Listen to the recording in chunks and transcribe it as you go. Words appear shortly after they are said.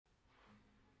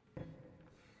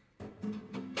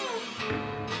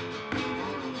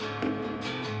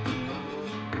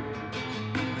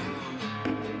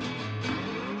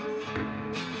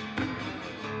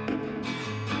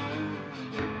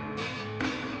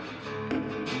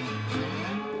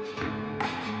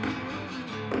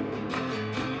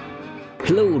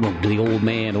Hello, welcome to the Old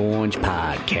Man Orange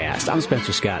podcast. I'm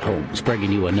Spencer Scott Holmes,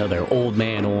 bringing you another Old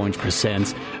Man Orange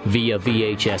Presents via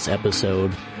VHS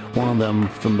episode. One of them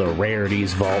from the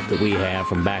rarities vault that we have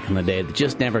from back in the day that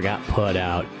just never got put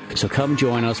out. So come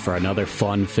join us for another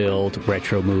fun-filled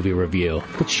retro movie review.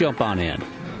 Let's jump on in.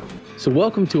 So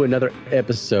welcome to another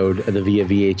episode of the Via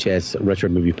VHS Retro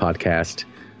Movie Podcast.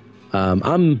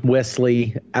 I'm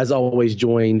Wesley, as always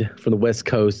joined from the West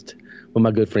Coast with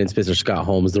my good friend Spencer Scott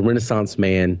Holmes, the Renaissance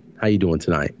man. How you doing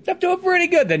tonight? I'm doing pretty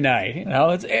good tonight. You know,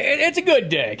 it's a good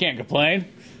day. Can't complain.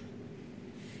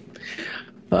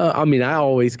 I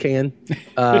always can.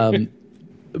 But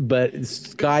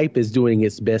Skype is doing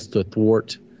its best to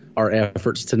thwart our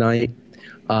efforts tonight.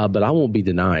 But I won't be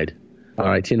denied. All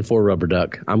right, 10-4 rubber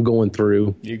duck. I'm going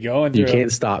through. You're going through. You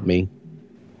can't stop me.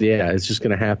 Yeah, it's just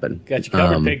going to happen. Got you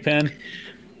covered, Pigpen.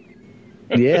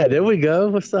 Yeah, there we go.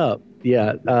 What's up?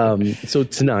 Yeah. So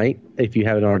tonight, if you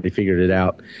haven't already figured it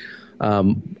out,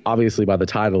 obviously by the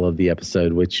title of the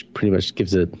episode, which pretty much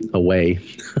gives it away,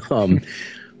 we're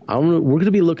going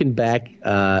to be looking back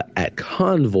at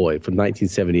Convoy from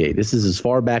 1978. This is as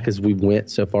far back as we went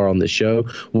so far on the show.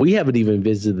 We haven't even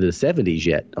visited the 70s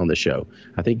yet on the show.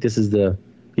 I think this is the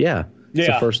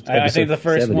first episode. I think the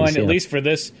first 70s, one, at least for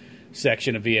this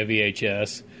section of Via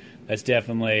VHS. That's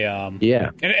definitely and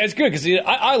it's good because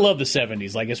I love the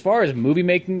 70s. Like, as far as movie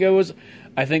making goes,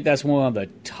 I think that's one of the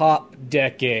top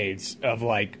decades of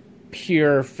like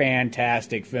pure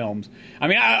fantastic films. I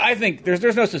mean, I think there's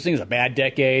no such thing as a bad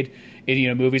decade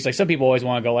in movies. Like, some people always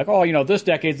want to go like, oh, this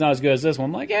decade's not as good as this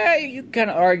one. I'm like, yeah, you kind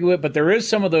of argue it, but there is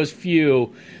some of those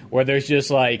few where there's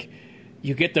just like,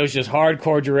 you get those just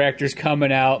hardcore directors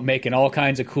coming out, making all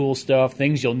kinds of cool stuff,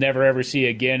 things you'll never ever see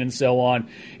again, and so on.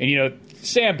 And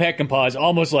Sam Peckinpah is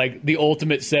almost like the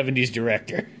ultimate 70s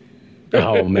director.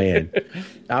 Oh, man.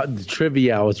 The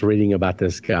trivia I was reading about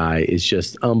this guy is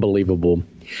just unbelievable.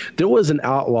 There was an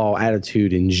outlaw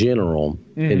attitude in general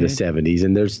in the 70s,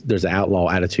 and there's an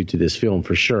outlaw attitude to this film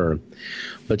for sure.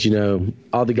 But,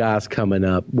 all the guys coming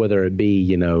up, whether it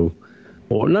be,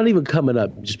 or not even coming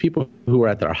up, just people who were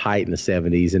at their height in the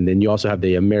 70s. And then you also have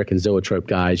the American Zoetrope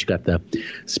guys. You got the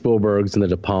Spielbergs and the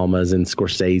De Palmas and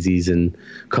Scorseses and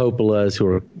Coppolas who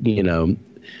are,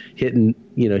 hitting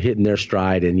their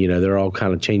stride, and they're all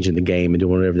kind of changing the game and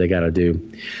doing whatever they got to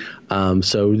do.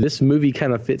 So this movie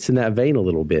kind of fits in that vein a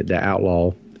little bit, the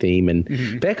outlaw theme. And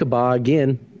Peckinpah,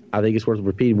 again, I think it's worth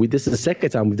repeating. This is the second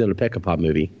time we've done a Peckinpah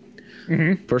movie.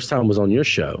 First time was on your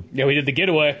show. Yeah, we did The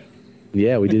Getaway.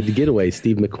 Yeah, we did The Getaway.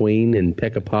 Steve McQueen and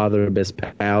Peckinpah, they're best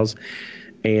pals.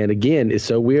 And again, it's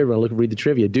so weird when I read the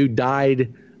trivia. Dude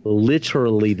died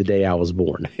literally the day I was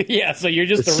born. Yeah, so you're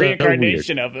just the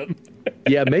reincarnation of him.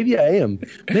 Yeah, maybe I am.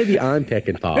 Maybe I'm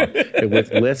Peckinpah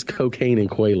with less cocaine and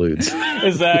Quaaludes.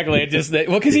 Exactly.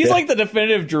 Because he's like the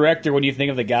definitive director when you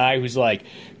think of the guy who's like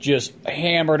just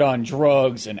hammered on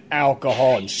drugs and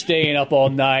alcohol and staying up all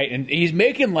night, and he's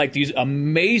making like these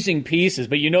amazing pieces,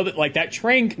 but that like that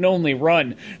train can only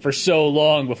run for so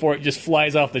long before it just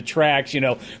flies off the tracks.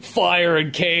 Fire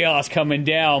and chaos coming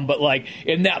down, but like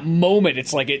in that moment,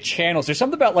 it's like it channels. There's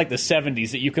something about like the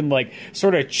 70s that you can like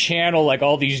sort of channel like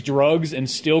all these drugs and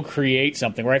still create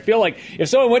something, where I feel like if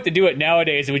someone went to do it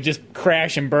nowadays, it would just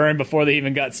crash and burn before they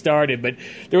even got started. But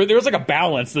there was like a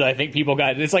balance that I think people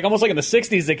got. It's like almost like in the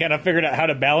 60s they kind of figured out how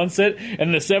to balance it, and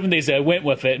in the 70s they went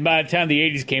with it, and by the time the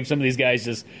 80s came, some of these guys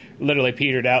just literally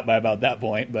petered out by about that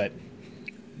point. But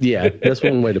yeah, that's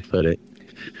one way to put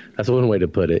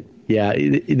it. Yeah,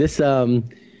 there's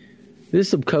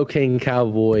some cocaine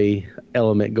cowboy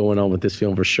element going on with this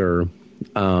film for sure.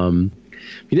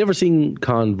 If you've never seen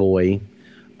Convoy,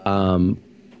 I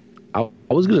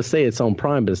was going to say it's on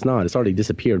Prime, but it's not. It's already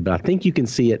disappeared. But I think you can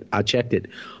see it. I checked it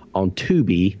on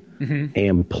Tubi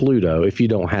and Pluto if you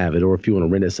don't have it, or if you want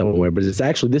to rent it somewhere. But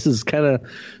this is kind of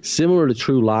similar to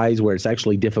True Lies, where it's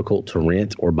actually difficult to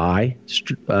rent or buy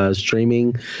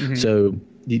streaming. So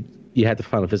you have to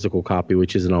find a physical copy,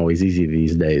 which isn't always easy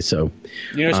these days. So,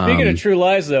 speaking of True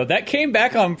Lies, though, that came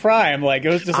back on Prime. Like, it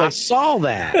was just like, I saw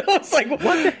that. It's like, what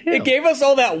the hell? It gave us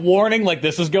all that warning, like,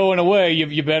 this is going away.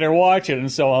 You better watch it,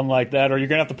 and so on like that, or you're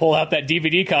gonna have to pull out that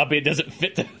DVD copy. It doesn't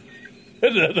fit the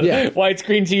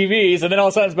widescreen TVs, and then all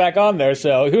of a sudden it's back on there.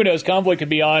 So who knows? Convoy could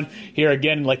be on here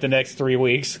again in like the next 3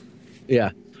 weeks.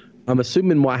 Yeah, I'm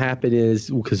assuming what happened is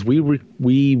because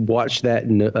we watched that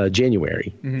in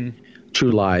January.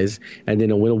 True Lies, and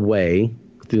then it went away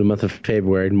through the month of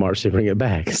February and March to bring it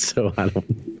back. So I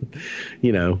don't,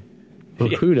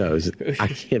 who knows? I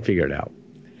can't figure it out.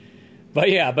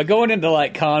 But going into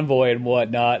like Convoy and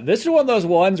whatnot, this is one of those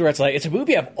ones where it's like, it's a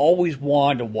movie I've always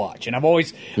wanted to watch. And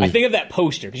I think of that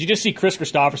poster because you just see Chris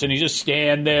Christopherson. He's just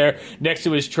stand there next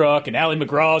to his truck and Ally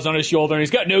McGraw's on his shoulder and he's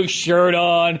got no shirt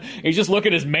on. He's just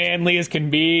looking as manly as can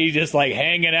be, just like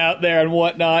hanging out there and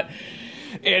whatnot.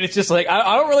 And it's just like,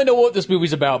 I don't really know what this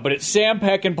movie's about, but it's Sam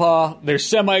Peckinpah. There's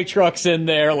semi-trucks in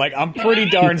there. Like, I'm pretty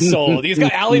darn sold. He's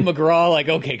got Ally McGraw. Like,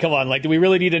 okay, come on. Like, do we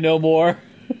really need to know more?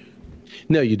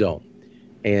 No, you don't.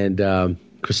 And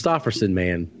Christopherson,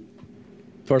 man,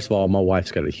 first of all, my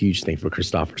wife's got a huge thing for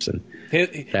Christopherson.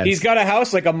 He's got a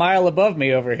house like a mile above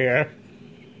me over here.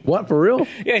 What, for real?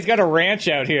 Yeah, he's got a ranch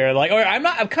out here. Like, I'm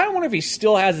kind of wondering if he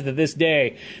still has it to this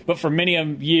day, but for many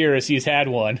years he's had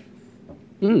one.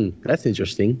 That's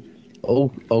interesting. Oh,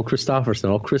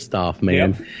 Christopherson, Christoph,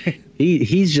 man. Yep.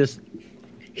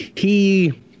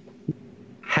 he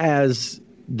has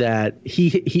that.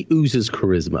 He oozes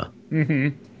charisma.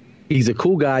 Mm-hmm. He's a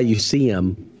cool guy. You see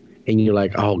him, and you're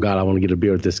like, oh, God, I want to get a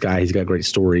beer with this guy. He's got great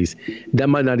stories. That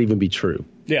might not even be true.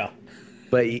 Yeah.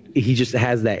 But he just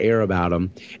has that air about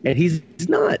him. And he's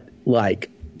not, like,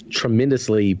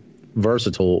 tremendously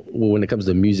versatile when it comes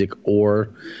to music or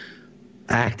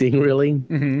acting, really.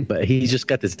 Mm-hmm. But he's just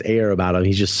got this air about him.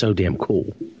 He's just so damn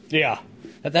cool. Yeah.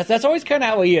 That's always kind of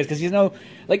how he is. Because,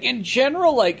 like, in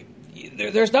general, like,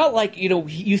 there's not like,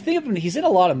 you think of him, he's in a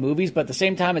lot of movies, but at the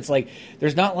same time, it's like,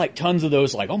 there's not like tons of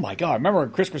those, like, oh my God, remember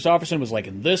when Chris Christopherson was like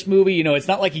in this movie? It's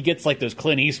not like he gets like those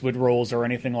Clint Eastwood roles or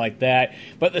anything like that.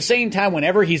 But at the same time,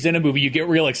 whenever he's in a movie, you get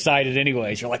real excited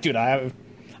anyways. You're like, dude,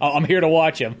 I'm here to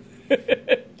watch him.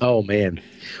 Oh, man.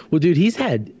 Well, dude,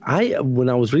 when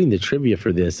I was reading the trivia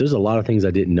for this, there's a lot of things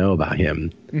I didn't know about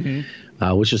him,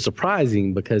 which is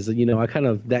surprising because, I kind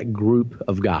of, that group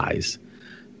of guys,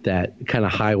 that kind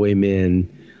of highwaymen,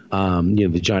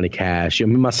 the Johnny Cash. I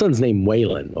mean, my son's named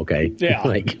Waylon, okay? Yeah.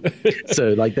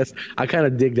 I kind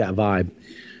of dig that vibe.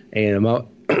 And my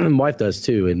wife does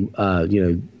too. And,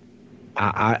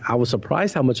 I was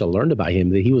surprised how much I learned about him,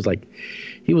 that he was like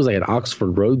an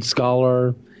Oxford Rhodes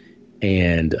Scholar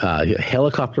and a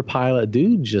helicopter pilot,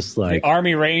 dude, just like. The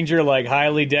Army Ranger, like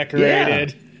highly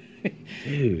decorated. Yeah.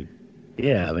 Dude.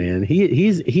 Yeah, man. He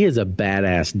is a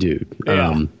badass dude.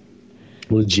 Yeah.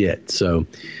 Legit. So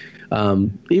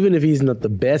even if he's not the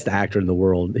best actor in the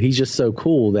world, he's just so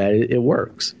cool that it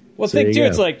works. Well, think too,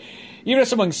 it's like, even if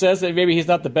someone says that maybe he's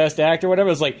not the best actor or whatever,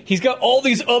 it's like he's got all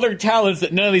these other talents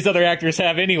that none of these other actors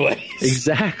have anyways.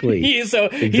 Exactly. He's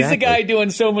the guy doing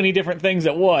so many different things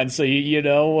at once, so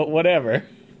whatever.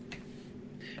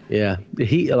 Yeah.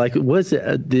 He was it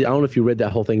I don't know if you read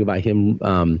that whole thing about him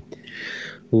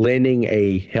landing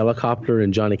a helicopter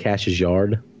in Johnny Cash's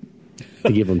yard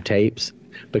to give him tapes.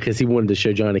 Because he wanted to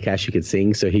show Johnny Cash he could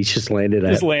sing, so he just landed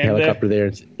a helicopter there.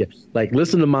 And, like,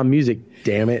 listen to my music,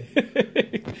 damn it.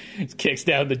 He kicks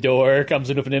down the door, comes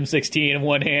in with an M16 in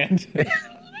one hand.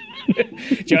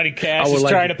 Johnny Cash is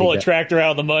trying to pull a tractor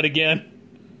out of the mud again.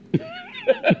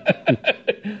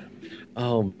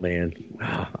 Oh, man.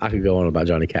 I could go on about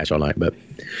Johnny Cash all night. But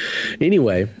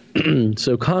anyway,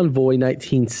 so Convoy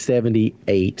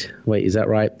 1978. Wait, is that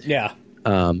right? Yeah.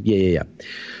 Yeah.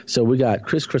 So we got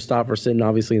Chris Christopherson,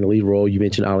 obviously in the lead role. You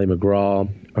mentioned Ally McGraw,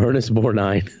 Ernest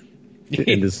Borgnine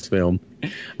in this film.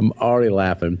 I'm already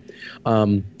laughing.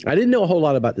 I didn't know a whole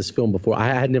lot about this film before.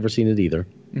 I had never seen it either,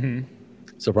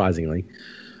 surprisingly.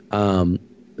 Didn't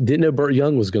know Burt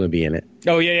Young was going to be in it.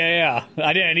 Oh, yeah.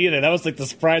 I didn't either. That was like the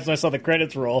surprise when I saw the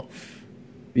credits roll.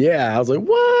 Yeah, I was like,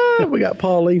 what? We got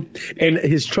Paulie. And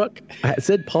his truck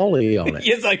said Paulie on it.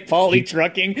 It's like Paulie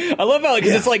Trucking. I love how,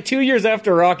 because it's like 2 years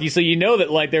after Rocky, so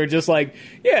that like they're just like,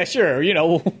 yeah, sure,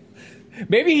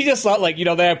 maybe he just thought like,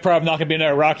 they're probably not going to be in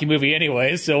a Rocky movie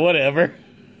anyway, so whatever.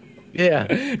 Yeah.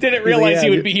 Didn't realize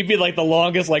he'd be like the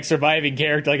longest like surviving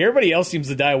character. Like everybody else seems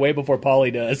to die way before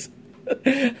Paulie does.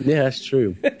 Yeah, that's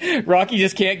true. Rocky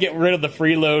just can't get rid of the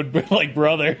freeload like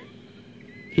brother.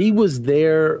 He was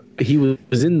there. He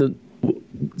was in the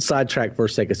sidetrack for a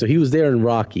second. So he was there in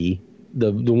Rocky,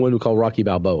 the one we call Rocky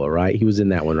Balboa, right? He was in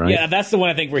that one, right? Yeah, that's the one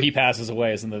I think where he passes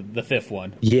away is in the fifth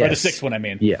one. Yes. Or the sixth one, I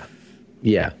mean. Yeah.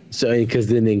 So because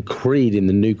then in Creed, in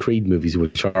the new Creed movies,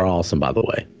 which are awesome, by the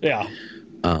way. Yeah.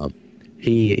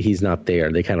 He's not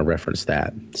there. They kind of reference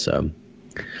that. So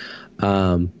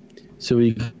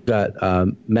we got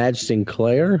Madge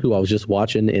Sinclair, who I was just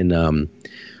watching in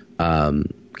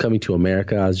Coming to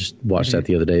America. I just watched that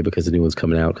the other day because the new one's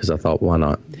coming out because I thought, why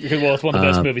not? Well, it's one of the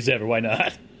best movies ever. Why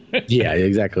not? Yeah,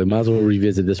 exactly. Might as well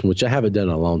revisit this one, which I haven't done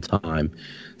in a long time.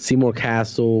 Seymour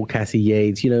Castle, Cassie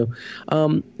Yates,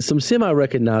 some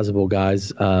semi-recognizable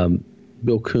guys.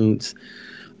 Bill Kuntz.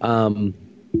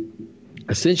 I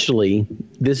essentially,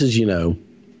 this is,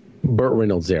 Burt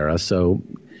Reynolds era. So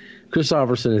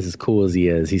Christopherson is as cool as he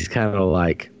is. He's kind of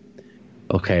like,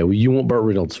 okay, well, you want Burt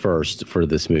Reynolds first for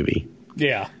this movie.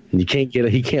 Yeah. And he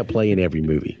can't play in every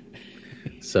movie.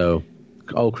 So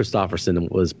old Christopherson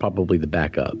was probably the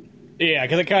backup. Yeah,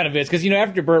 because it kind of is. Because,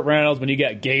 after Burt Reynolds, when you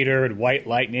got Gator and White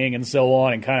Lightning and so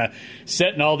on, and kind of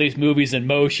setting all these movies in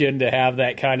motion to have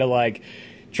that kind of like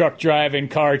truck driving,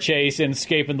 car chasing,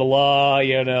 escaping the law,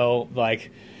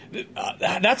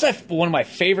 that's one of my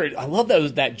favorite. I love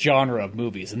that genre of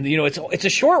movies, and it's a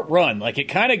short run. Like it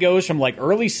kind of goes from like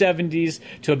early 70s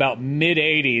to about mid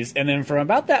 80s, and then from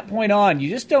about that point on, you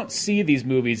just don't see these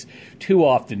movies too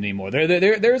often anymore.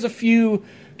 There's a few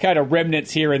kind of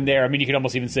remnants here and there. I mean, you could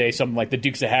almost even say something like the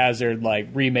Dukes of Hazzard, like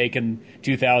remake in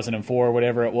 2004 or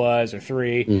whatever it was, or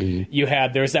 3.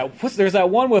 Mm-hmm. There's that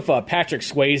one with Patrick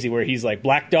Swayze where he's like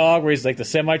Black Dog, where he's like the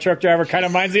semi truck driver. Kind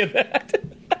of reminds me of that.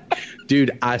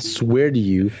 Dude, I swear to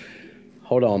you,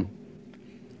 hold on,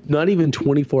 not even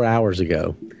 24 hours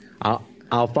ago,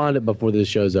 I'll find it before this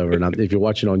show's over, and if you're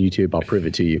watching on YouTube, I'll prove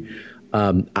it to you.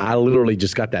 I literally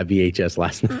just got that VHS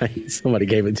last night. Somebody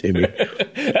gave it to me.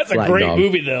 That's a great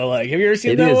movie, though. Like, have you ever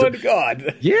seen that one?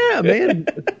 God. Yeah, man.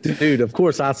 Dude, of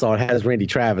course I saw it. It has Randy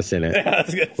Travis in it. Yeah,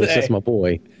 that's my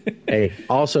boy. Hey,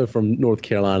 also from North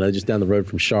Carolina, just down the road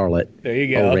from Charlotte. There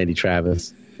you go. Oh, Randy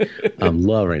Travis.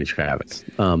 Love Randy Travis.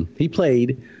 He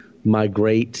played my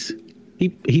great.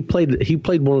 He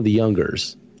played one of the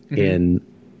youngers in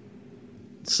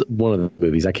one of the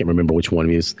movies. I can't remember which one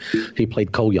he was. He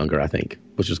played Cole Younger, I think,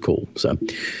 which is cool. So,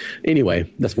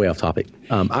 anyway, that's way off topic.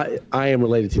 I am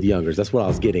related to the Youngers. That's what I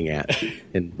was getting at,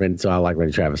 and so I like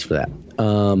Randy Travis for that.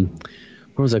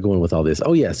 Where was I going with all this?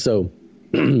 Oh yeah, so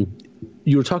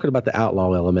you were talking about the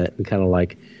outlaw element and kind of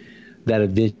like that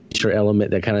adventure element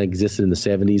that kind of existed in the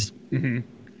 70s. Mm-hmm.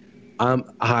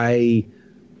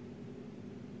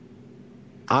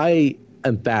 I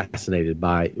am fascinated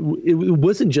by it.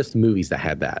 Wasn't just movies that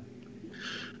had that,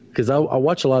 because I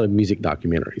watch a lot of music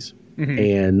documentaries. Mm-hmm.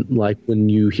 And like when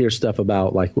you hear stuff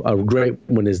about, like, a great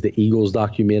one is the Eagles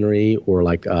documentary, or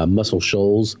like Muscle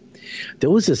Shoals,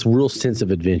 there was this real sense of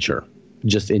adventure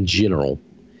just in general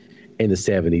in the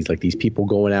 70s, like these people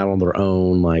going out on their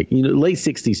own, like, late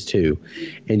 60s too,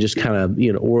 and just kind of,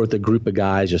 or with a group of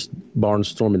guys just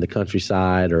barnstorming the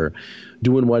countryside or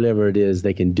doing whatever it is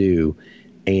they can do,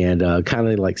 and kind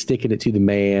of like sticking it to the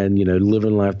man,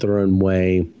 living life their own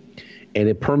way. And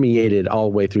it permeated all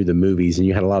the way through the movies, and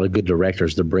you had a lot of good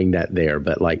directors to bring that there.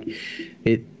 But like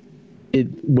it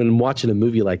when watching a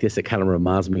movie like this, it kind of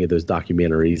reminds me of those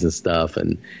documentaries and stuff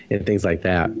and things like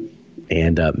that.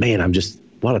 And man, I'm just,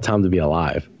 what a time to be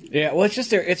alive. Yeah, well,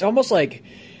 it's almost like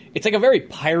it's like a very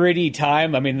piratey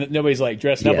time. I mean, nobody's like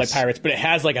dressed up like pirates, but it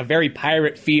has like a very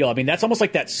pirate feel. I mean, that's almost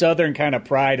like that Southern kind of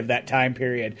pride of that time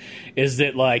period, is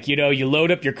that like, you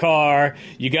load up your car,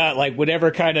 you got like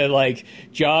whatever kind of like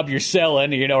job you're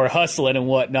selling, or hustling and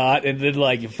whatnot. And then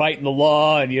like you're fighting the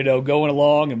law and, going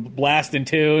along and blasting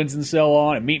tunes and so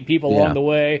on and meeting people along the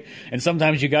way. And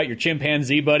sometimes you got your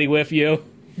chimpanzee buddy with you.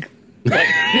 Like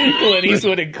Clint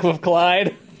Eastwood and Cliff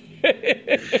Clyde.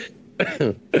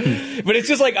 But it's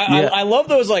just like I love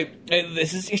those, like,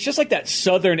 it's just like that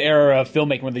Southern era of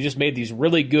filmmaking where they just made these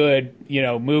really good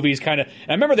movies kind of.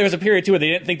 And I remember there was a period too where they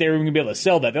didn't think they were going to be able to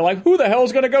sell that. They're like, who the hell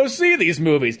is going to go see these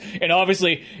movies? And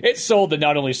obviously it sold to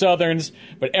not only Southerns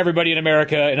but everybody in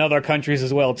America and other countries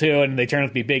as well too, and they turned out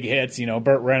to be big hits,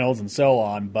 Burt Reynolds and so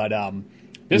on. But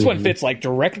this one fits like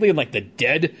directly in like the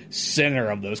dead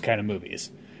center of those kind of movies.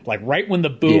 Like right when the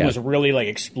boom was really like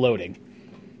exploding.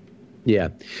 Yeah.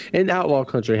 And Outlaw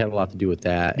Country had a lot to do with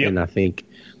that. Yep. And I think,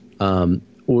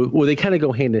 they kind of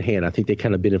go hand in hand. I think they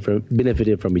kind of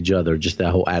benefited from each other, just that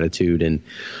whole attitude. And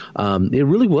it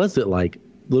really was that, like,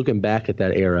 looking back at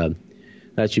that era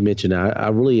that you mentioned, I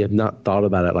really have not thought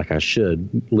about it like I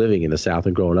should, living in the South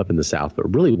and growing up in the South, but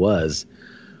it really was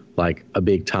like a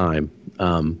big time.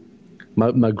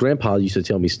 My grandpa used to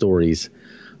tell me stories,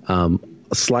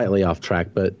 slightly off track,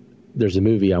 but there's a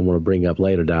movie I want to bring up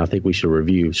later that I think we should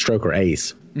review, Stroker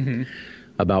Ace,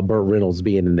 about Burt Reynolds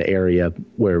being in the area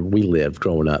where we lived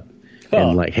growing up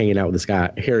and like hanging out with this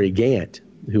guy, Harry Gant,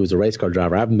 who was a race car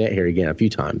driver. I've met Harry Gant a few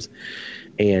times,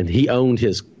 and he owned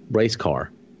his race car.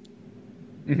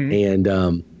 And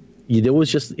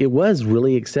it was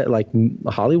really like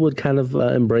Hollywood kind of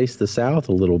embraced the South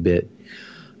a little bit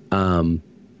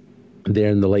there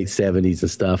in the late 70s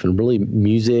and stuff, and really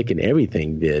music and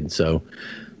everything did. So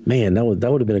Man, that would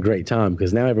have been a great time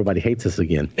because now everybody hates us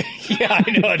again. Yeah, I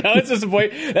know. Now it's just a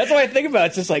point. That's what I think about.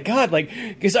 It's just like God, like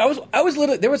because I was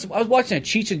watching a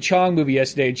Cheech and Chong movie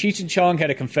yesterday, and Cheech and Chong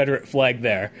had a Confederate flag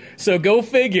there. So go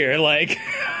figure. Like,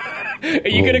 are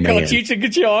you gonna call Cheech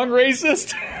and Chong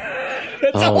racist?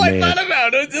 That's all I thought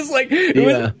about. It was just like,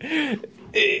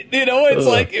 it's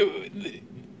like.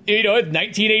 It's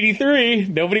 1983.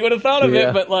 Nobody would have thought of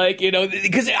it, but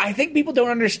because I think people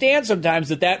don't understand sometimes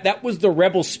that was the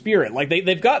rebel spirit. Like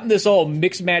they've gotten this all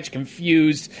mixed match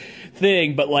confused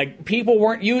thing, but like people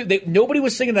weren't nobody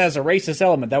was singing that as a racist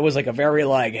element. That was like a very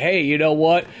like, hey, you know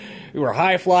what? We were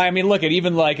high fly. I mean, look at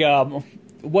even like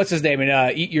what's his name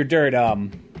in Eat Your Dirt?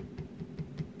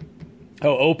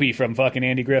 Opie from fucking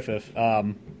Andy Griffith.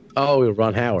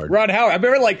 Ron Howard. Ron Howard. I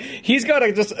remember, like, he's got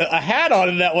just a hat on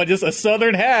in that one, just a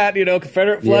Southern hat,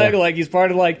 Confederate flag, like he's part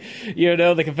of, like,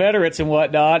 the Confederates and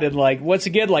whatnot. And, like, once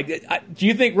again, like, do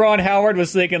you think Ron Howard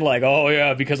was thinking, like, oh,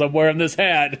 yeah, because I'm wearing this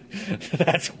hat,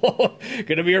 that's going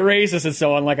to be a racist and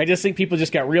so on? Like, I just think people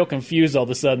just got real confused all of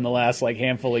a sudden the last, like,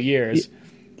 handful of years.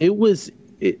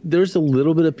 There's a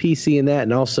little bit of PC in that,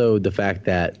 and also the fact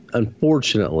that,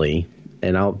 unfortunately,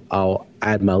 and I'll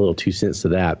add my little 2 cents to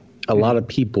that, a lot of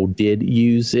people did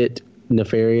use it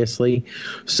nefariously.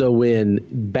 So when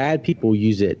bad people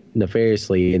use it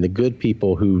nefariously and the good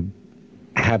people who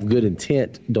have good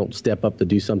intent don't step up to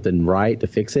do something right to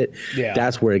fix it,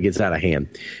 that's where it gets out of hand.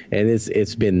 And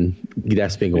that's been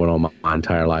going on my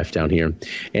entire life down here.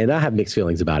 And I have mixed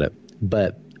feelings about it.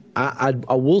 But I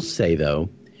will say, though,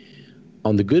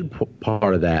 on the good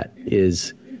part of that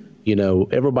is,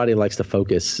 everybody likes to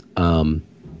focus on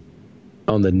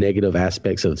the negative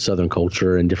aspects of Southern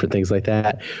culture and different things like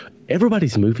that.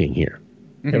 Everybody's moving here.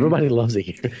 Mm-hmm. Everybody loves it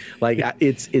here. Like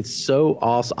it's so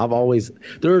awesome.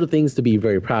 There are things to be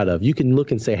very proud of. You can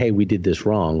look and say, hey, we did this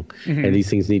wrong, and these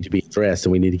things need to be addressed,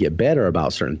 and we need to get better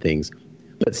about certain things,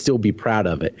 but still be proud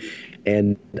of it.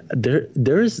 And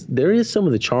there is some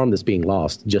of the charm that's being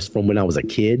lost just from when I was a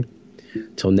kid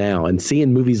till now. And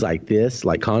seeing movies like this,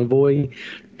 like Convoy,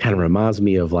 kind of reminds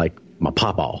me of like my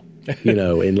papa.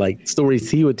 And like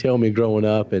stories he would tell me growing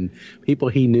up and people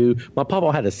he knew. My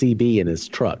papa had a CB in his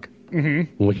truck.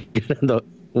 Mm-hmm.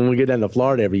 When we get down to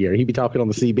Florida every year, he'd be talking on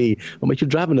the CB. I'm like, you're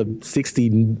driving a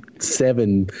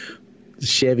 67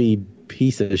 Chevy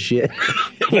piece of shit.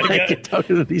 Like, you're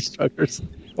talking to these truckers.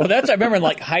 Well, I remember in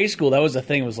like high school, that was the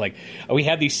thing. It was like, we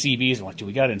had these CBs, and like, dude,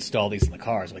 we got to install these in the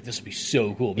cars. Like, this would be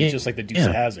so cool. It's just like the Dukes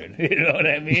of Hazzard. You know what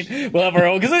I mean? We'll have our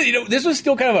own, because this was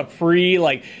still kind of a pre,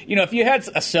 like, if you had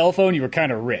a cell phone, you were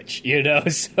kind of rich,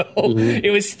 so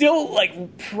it was still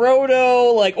like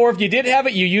proto, like, or if you did have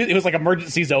it, it was like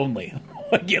emergencies only.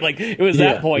 Like it was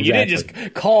that point. Exactly. You didn't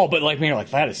just call, but like, man, like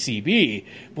if I had a CB,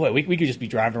 boy, we could just be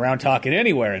driving around talking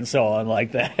anywhere and so on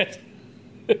like that.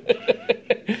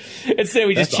 Instead,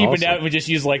 we just cheapened out and we just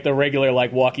use like the regular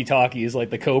like walkie-talkies, like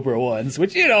the Cobra ones,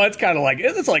 which it's kind of like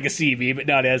it's like a CB, but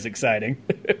not as exciting.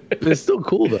 It's still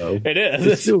cool though. It is.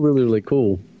 It's still really, really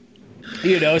cool.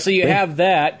 So you have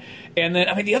that. And then,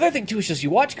 I mean, the other thing, too, is just you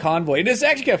watch Convoy. And it's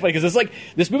actually kind of funny because it's like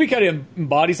this movie kind of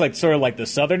embodies like sort of like the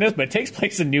southernness, but it takes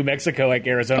place in New Mexico, like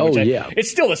Arizona.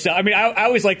 It's still I mean, I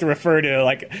always like to refer to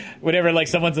like whenever like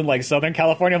someone's in like Southern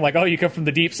California, I'm like, oh, you come from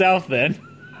the deep South then.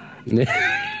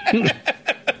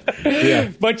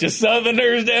 Bunch of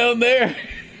Southerners down there.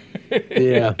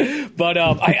 But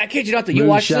I kid you not that you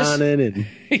watch this. Moonshining,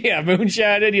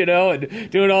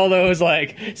 and doing all those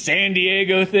like San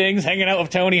Diego things, hanging out with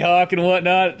Tony Hawk and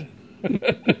whatnot.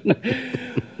 But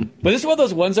this is one of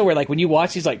those ones though where like when you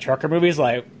watch these like trucker movies,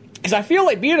 like because I feel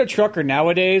like being a trucker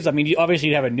nowadays, I mean, obviously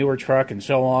you'd have a newer truck and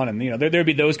so on, and there'd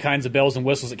be those kinds of bells and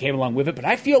whistles that came along with it. But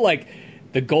I feel like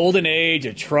the golden age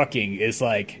of trucking is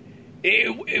like.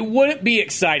 It wouldn't be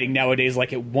exciting nowadays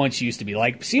like it once used to be.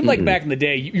 Like, seemed like back in the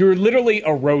day, you're literally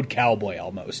a road cowboy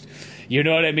almost. You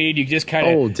know what I mean? You just kind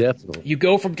of... definitely. You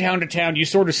go from town to town. You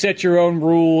sort of set your own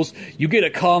rules. You get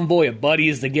a convoy of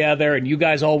buddies together, and you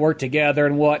guys all work together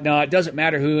and whatnot. It doesn't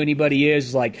matter who anybody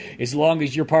is. Like, as long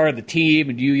as you're part of the team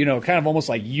and you kind of almost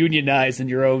like unionize in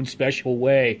your own special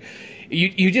way.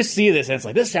 You just see this, and it's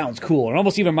like, this sounds cool. It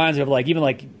almost even reminds me of like, even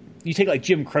like... You take like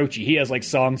Jim Croce, he has like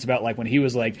songs about like when he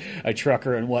was like a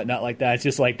trucker and whatnot like that. It's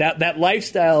just like that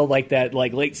lifestyle, like that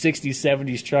like late 60s,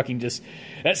 70s trucking, just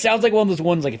that sounds like one of those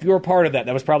ones like if you were a part of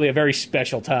that was probably a very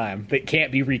special time that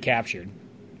can't be recaptured.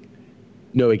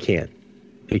 No, it can't.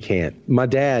 It can't. My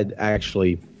dad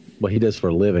actually, what he does for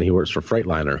a living, he works for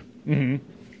Freightliner. Mm-hmm.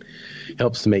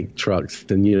 Helps to make trucks,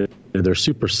 and they're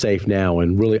super safe now,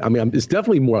 and really, I mean, it's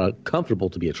definitely more comfortable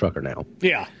to be a trucker now.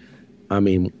 Yeah. I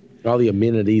mean, all the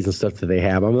amenities and stuff that they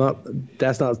have.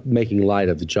 That's not making light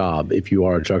of the job. If you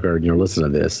are a trucker and you're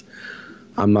listening to this,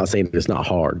 I'm not saying it's not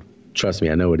hard. Trust me,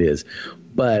 I know it is.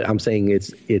 But I'm saying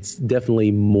it's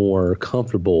definitely more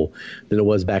comfortable than it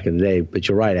was back in the day. But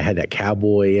you're right. It had that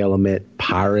cowboy element,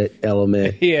 pirate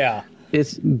element. Yeah.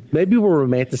 It's maybe we're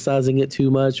romanticizing it too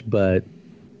much, but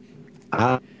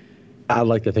I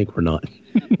like to think we're not.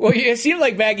 Well, it seemed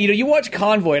like back, you watch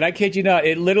Convoy, and I kid you not,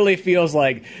 it literally feels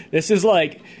like this is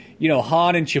like,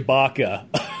 Han and Chewbacca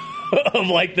of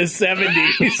like the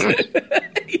 70s.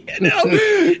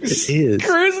 It is.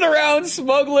 Cruising around,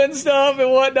 smuggling stuff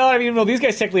and whatnot. I mean, well, these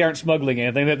guys technically aren't smuggling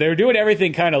anything. They're doing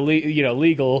everything kind of,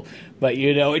 legal. But,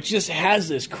 it just has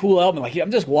this cool element. Like,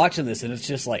 I'm just watching this, and it's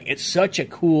just like, it's such a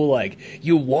cool, like,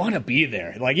 you want to be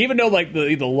there. Like, even though, like,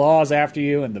 the law's after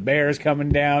you and the bear's coming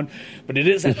down. But it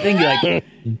is that thing, like,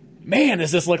 man,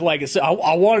 does this look like I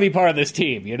want to be part of this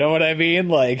team. You know what I mean?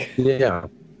 Like, yeah.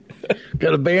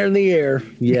 Got a bear in the air.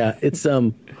 Yeah, it's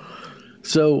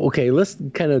So, okay, let's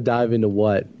kind of dive into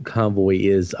what Convoy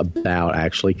is about,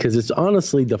 actually, because it's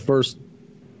honestly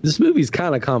this movie's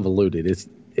kind of convoluted.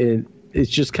 It's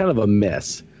just kind of a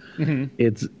mess.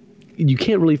 Mm-hmm. You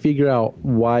can't really figure out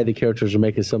why the characters are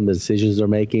making some of the decisions they're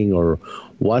making or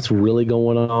what's really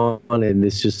going on,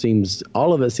 and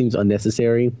all of it seems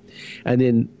unnecessary. And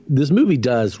then this movie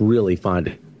does really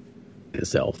find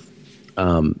itself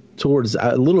towards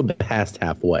a little bit past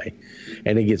halfway.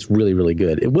 And it gets really, really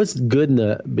good. It was good in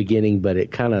the beginning, but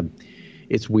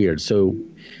it's weird. So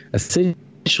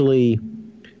essentially,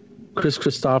 Chris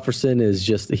Christopherson is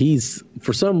he's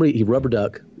for some reason, he Rubber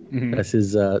Duck. Mm-hmm. That's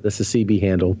his CB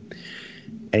handle.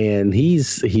 And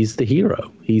he's the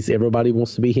hero. Everybody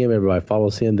wants to be him. Everybody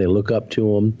follows him. They look up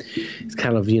to him. He's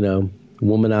kind of,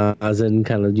 womanizing,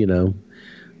 kind of,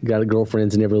 got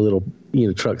girlfriends in every little,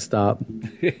 truck stop.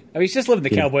 I mean, he's just living the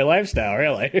cowboy lifestyle,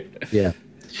 really. Yeah.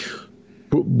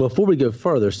 Before we go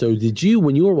further, so did you,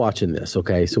 when you were watching this,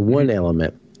 okay, so one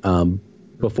element,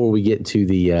 before we get to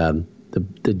the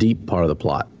deep part of the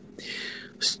plot,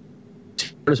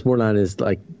 Ernest Borgnine is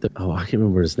like, I can't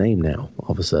remember his name now,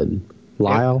 all of a sudden.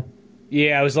 Lyle?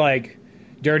 Yeah, it was like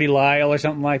Dirty Lyle or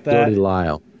something like that. Dirty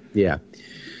Lyle, yeah.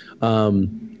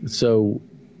 So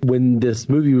when this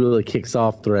movie really kicks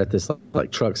off, they're at this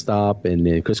like truck stop, and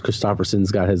then Chris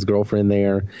Christopherson's got his girlfriend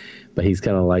there, but he's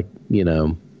kind of like,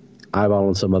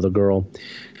 eyeballing some other girl,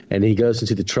 and he goes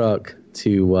into the truck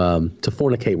to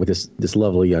fornicate with this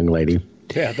lovely young lady.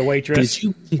 Yeah, the waitress.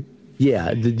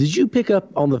 Did you pick up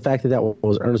on the fact that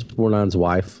was Ernest Borgnine's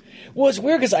wife? Well, it's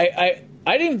weird because I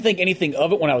didn't even think anything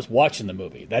of it when I was watching the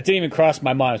movie. That didn't even cross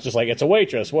my mind. It's just like, it's a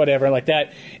waitress, whatever, like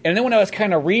that. And then when I was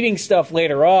kind of reading stuff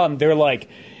later on, they're like,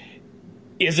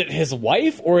 is it his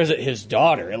wife or is it his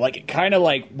daughter? And like, it kind of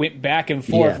like went back and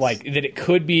forth, like that it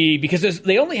could be, because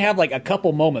they only have like a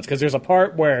couple moments, because there's a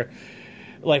part where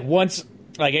like once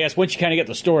you kind of get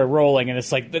the story rolling, and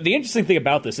it's like the interesting thing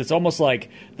about this, it's almost like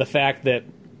the fact that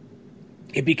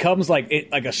it becomes like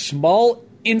a small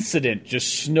incident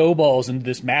just snowballs into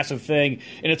this massive thing,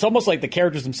 and it's almost like the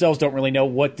characters themselves don't really know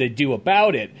what to do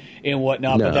about it and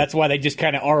whatnot. No. But that's why they just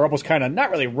kind of are almost kind of not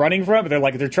really running from it,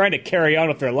 but they're trying to carry on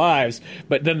with their lives,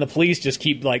 but then the police just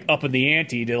keep like upping the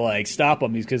ante to like stop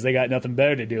them because they got nothing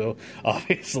better to do,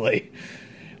 obviously.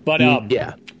 But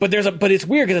but it's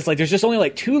weird because it's like there's just only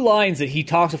like 2 lines that he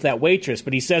talks with that waitress,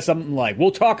 but he says something like,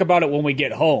 "We'll talk about it when we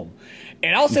get home."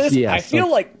 And I'll say this, I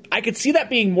feel like I could see that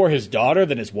being more his daughter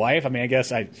than his wife. I mean, I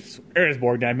guess Ernest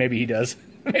Borgnine, maybe he does.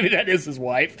 Maybe that is his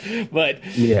wife. But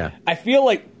yeah, I feel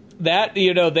like that,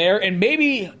 there, and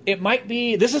maybe it might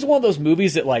be, this is one of those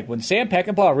movies that, like, when Sam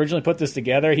Peckinpah originally put this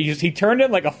together, he turned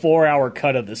in, like, a 4-hour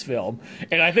cut of this film.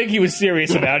 And I think he was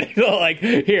serious about it. Like,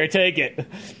 here, take it.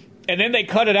 And then they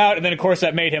cut it out, and then, of course,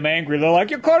 that made him angry. They're like,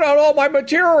 you cut out all my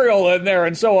material in there,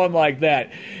 and so on like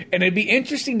that. And it'd be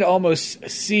interesting to almost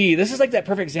see, this is like that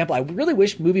perfect example. I really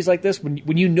wish movies like this,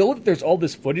 when you know that there's all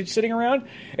this footage sitting around,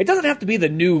 it doesn't have to be the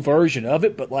new version of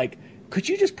it, but, like, could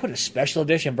you just put a special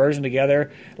edition version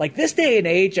together? Like, this day and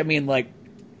age, I mean, like,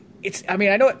 I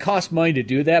know it costs money to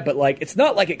do that, but, like, it's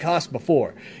not like it cost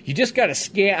before. You just got to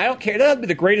scan. I don't care. It doesn't have to be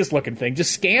the greatest looking thing.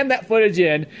 Just scan that footage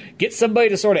in, get somebody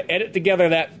to sort of edit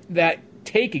together that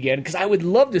take again, because I would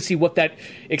love to see what that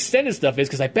extended stuff is,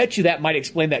 because I bet you that might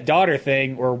explain that daughter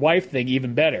thing or wife thing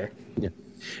even better. Yeah.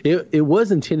 It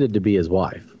was intended to be his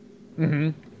wife. Mm-hmm.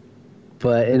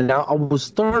 And I was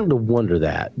starting to wonder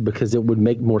that, because it would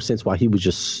make more sense why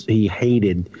he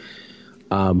hated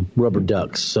Rubber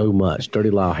Ducks so much. Dirty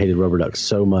Lyle hated Rubber Ducks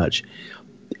so much.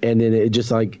 And then it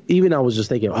just like, even I was just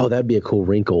thinking, oh, that'd be a cool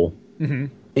wrinkle. Mm-hmm.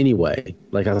 Anyway,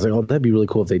 like I was like, oh, that'd be really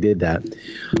cool if they did that.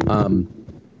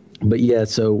 But yeah,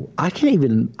 so I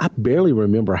barely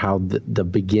remember how the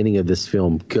beginning of this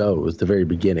film goes, the very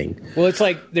beginning. Well, it's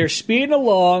like they're speeding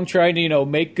along, trying to,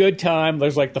 make good time.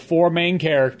 There's like the four main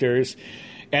characters.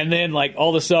 And then, like, all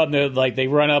of a sudden, they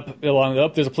run up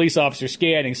there's a police officer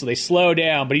scanning, so they slow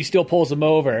down, but he still pulls them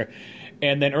over.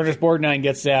 And then Ernest Borgnine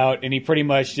gets out, and he pretty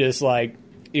much just,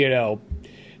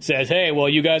 says, hey, well,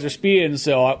 you guys are speeding,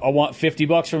 so I want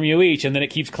 $50 from you each. And then it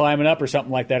keeps climbing up or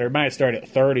something like that. Or it might start at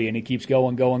 30, and he keeps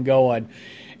going, and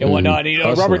whatnot.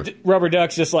 And, Rubber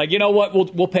Duck's just like, you know what,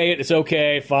 we'll pay it. It's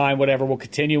okay, fine, whatever. We'll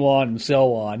continue on and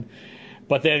so on.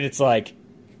 But then it's like,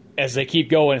 as they keep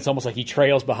going, it's almost like he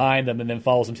trails behind them and then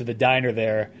follows them to the diner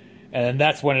there. And then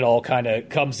that's when it all kind of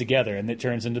comes together, and it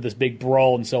turns into this big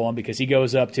brawl and so on, because he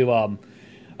goes up to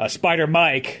Spider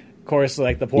Mike, of course,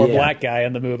 like the poor black guy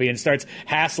in the movie, and starts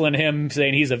hassling him,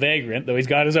 saying he's a vagrant, though he's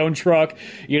got his own truck,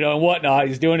 and whatnot.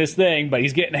 He's doing his thing, but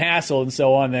he's getting hassled and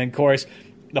so on. And then, of course,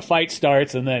 the fight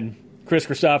starts, and then Chris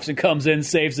Christopherson comes in,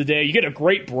 saves the day. You get a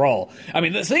great brawl. I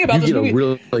mean, the thing about this movie, a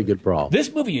really good brawl.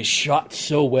 This movie is shot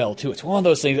so well too. It's one of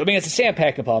those things. I mean, it's a Sam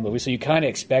Peckinpah movie, so you kind of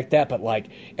expect that, but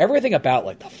everything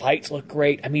about the fights look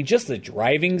great. I mean, just the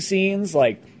driving scenes,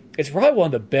 it's probably one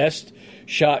of the best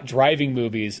shot driving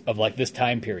movies of this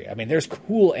time period. I mean, there's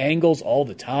cool angles all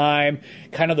the time,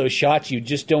 kind of those shots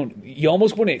you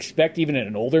almost wouldn't expect even in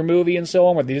an older movie and so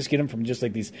on, where they just get them from just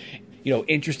these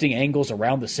interesting angles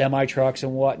around the semi trucks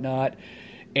and whatnot.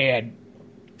 And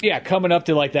yeah, coming up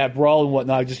to that brawl and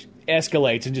whatnot just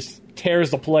escalates and just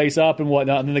tears the place up and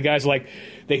whatnot. And then the guys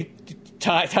they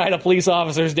tie the police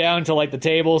officers down to the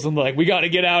tables and we got to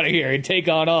get out of here and take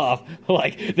on off.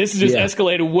 This is just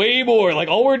escalated way more.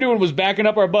 All we're doing was backing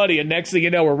up our buddy, and next thing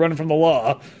you know, we're running from the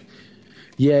law.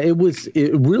 Yeah,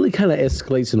 it really kind of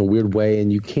escalates in a weird way,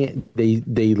 and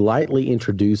they lightly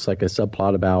introduce a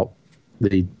subplot about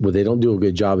they don't do a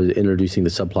good job of introducing the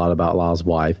subplot about Lyle's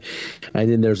wife.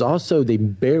 And then there's also, they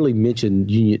barely mention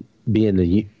being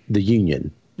the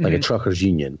union. A truckers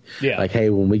union. Yeah. Hey,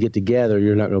 when we get together,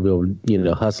 you're not going to be able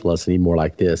to, hustle us anymore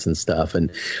like this and stuff.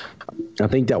 And I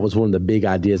think that was one of the big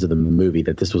ideas of the movie,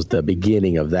 that this was the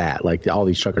beginning of that. All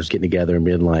these truckers getting together and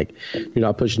being like, you're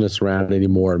not pushing us around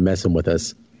anymore and messing with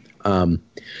us. But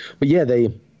yeah,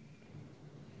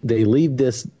 they leave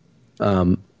this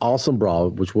awesome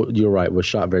brawl, which you're right, was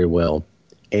shot very well.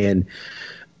 And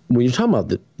when you're talking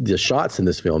about the shots in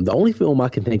this film, the only film I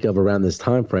can think of around this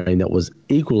time frame that was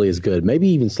equally as good, maybe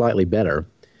even slightly better,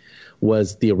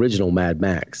 was the original Mad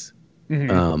Max.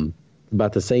 Mm-hmm.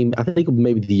 About the same, I think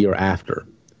maybe the year after.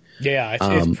 Yeah,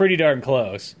 it's pretty darn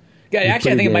close. Yeah,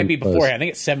 actually, I think it might be beforehand. I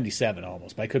think it's 77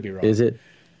 almost, but I could be wrong. Is it?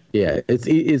 Yeah,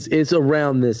 it's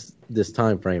around this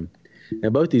time frame.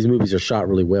 And both these movies are shot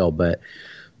really well, but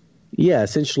yeah,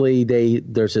 essentially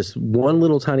there's this one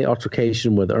little tiny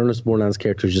altercation with Ernest Borgnine's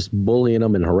character just bullying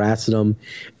him and harassing him,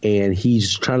 and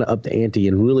he's trying to up the ante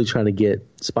and really trying to get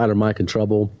Spider Mike in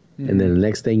trouble. Mm-hmm. And then the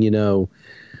next thing you know,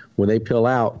 when they peel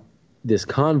out, this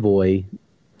convoy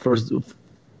first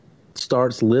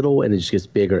starts little and it just gets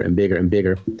bigger and bigger and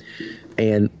bigger.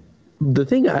 And the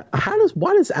thing,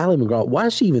 why does Ally McGraw, why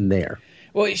is she even there?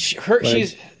 Well,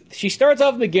 she starts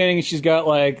off in the beginning and she's got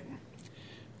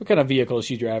what kind of vehicle is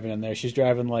she driving in there? She's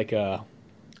driving a...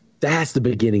 That's the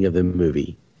beginning of the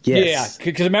movie. Yes. Yeah,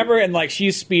 because remember, and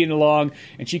she's speeding along,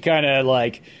 and she kind of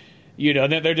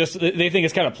they think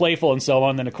it's kind of playful and so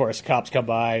on. Then of course cops come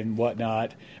by and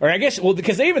whatnot, or I guess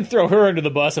because they even throw her under the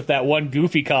bus with that one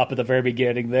goofy cop at the very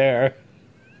beginning there.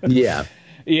 Yeah.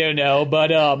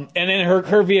 But and then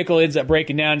her vehicle ends up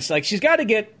breaking down. It's she's got to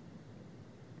get.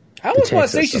 I almost want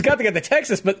to say she's got to get to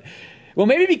Texas, but. Well,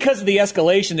 maybe because of the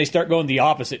escalation, they start going the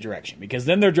opposite direction, because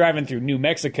then they're driving through New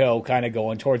Mexico, kind of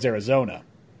going towards Arizona.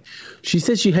 She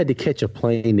said she had to catch a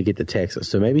plane to get to Texas,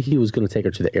 so maybe he was going to take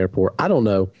her to the airport. I don't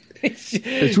know. It's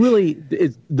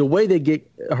the way they get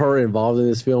her involved in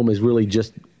this film is really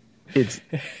just it's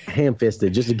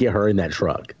ham-fisted just to get her in that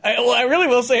truck. I really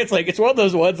will say it's one of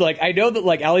those ones. I know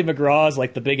that Ally McGraw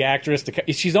is the big actress.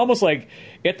 She's almost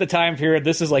at the time period.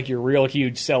 This is your real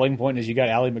huge selling point is you got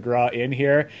Ally McGraw in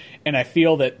here, and I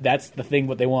feel that that's the thing.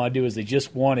 What they want to do is they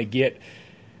just want to get.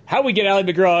 How we get Ally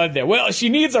McGraw in there? Well, she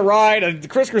needs a ride, and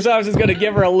Chris Christopherson's going to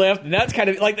give her a lift, and that's kind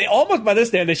of they almost by this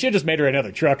time they should have just made her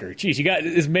another trucker. Geez, you got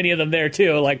as many of them there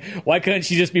too. Why couldn't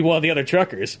she just be one of the other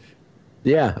truckers?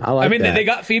 Yeah, I mean, they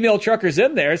got female truckers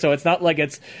in there, so it's not like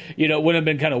it's, it wouldn't have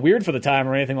been kind of weird for the time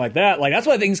or anything like that. Like, that's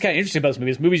what I think is kind of interesting about this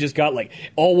movie. This movie's just got, like,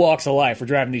 all walks of life for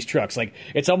driving these trucks. Like,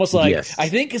 it's almost like, I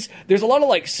think there's a lot of,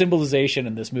 like, symbolization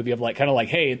in this movie of, like, kind of like,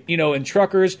 hey, in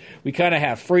truckers, we kind of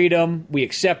have freedom. We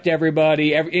accept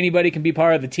everybody. Anybody can be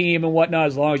part of the team and whatnot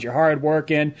as long as you're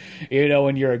hardworking,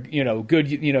 and you're a,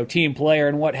 good, team player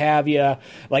and what have you.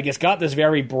 Like, it's got this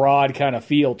very broad kind of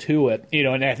feel to it,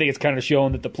 and I think it's kind of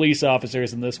showing that the police officers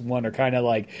in this one are kind of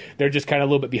like, they're just kind of a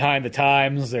little bit behind the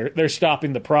times. They're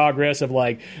stopping the progress of,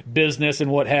 like, business and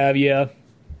what have you.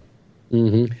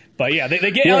 Mm-hmm. But yeah,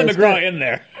 they get Ally McGraw in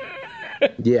there.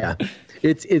 Yeah,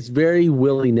 it's very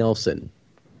Willie Nelson.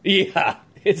 Yeah,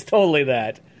 it's totally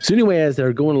that. So anyway, as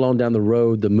they're going along down the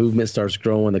road, the movement starts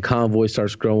growing, the convoy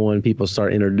starts growing, people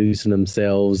start introducing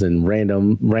themselves and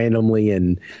randomly,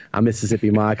 and I'm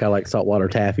Mississippi Mike, I like saltwater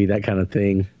taffy, that kind of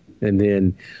thing. And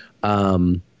then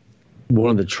one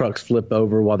of the trucks flip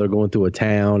over while they're going through a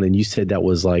town, and you said that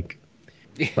was like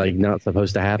not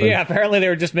supposed to happen. Yeah, apparently they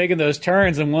were just making those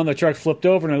turns, and one of the trucks flipped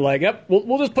over, and they're like, "Yep,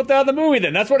 we'll just put that in the movie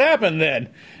then." That's what happened then,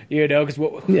 because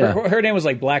her name was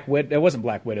like Black Widow. It wasn't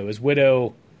Black Widow. It was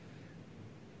Widow.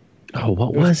 Oh,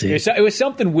 what was it? It was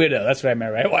something Widow. That's what I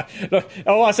meant, right?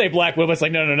 I want to say Black Widow. But it's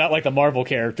like no, not like the Marvel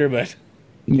character, but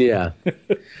yeah.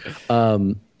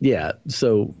 Yeah,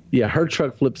 so, her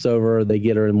truck flips over. They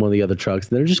get her in one of the other trucks.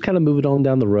 And they're just kind of moving on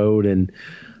down the road, and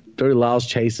Dirty Lyle's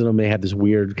chasing them. They have this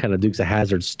weird kind of Dukes of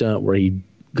Hazzard stunt where he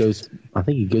goes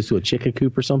to a chicken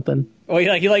coop or something. Oh,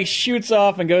 he shoots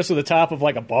off and goes to the top of,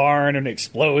 like, a barn and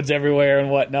explodes everywhere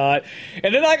and whatnot.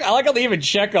 And then I like how they even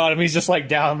check on him. He's just, like,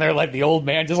 down there like the old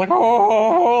man, just like,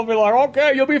 oh, be like,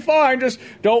 okay, you'll be fine. Just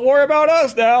don't worry about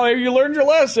us now. You learned your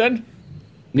lesson.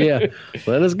 Yeah,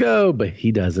 let us go, but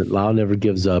he doesn't. Lyle never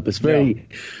gives up. It's very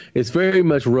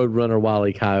much Roadrunner, Wile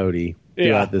E. Coyote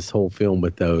throughout this whole film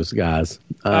with those guys.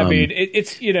 I mean,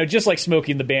 it's just like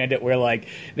Smokey and the Bandit, where like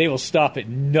they will stop at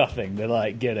nothing to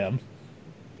like get him.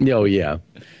 Oh yeah,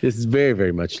 this is very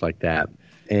very much like that.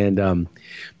 And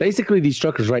basically, these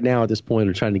truckers right now at this point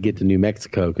are trying to get to New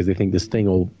Mexico because they think this thing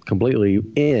will completely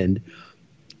end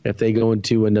if they go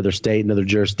into another state, another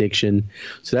jurisdiction.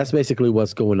 So that's basically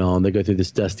what's going on. They go through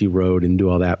this dusty road and do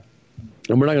all that.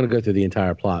 And we're not going to go through the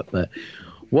entire plot, but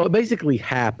what basically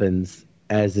happens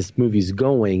as this movie's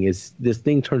going is this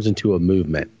thing turns into a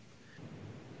movement.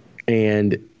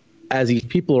 And as these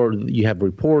people you have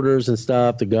reporters and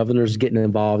stuff, the governor's getting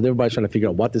involved, everybody's trying to figure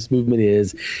out what this movement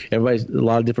is. A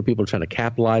lot of different people are trying to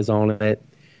capitalize on it,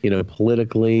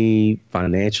 politically,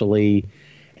 financially.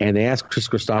 And they ask Chris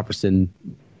Christopherson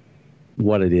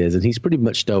what it is, and he's pretty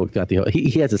much stoked throughout the whole.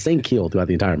 He has the same kill throughout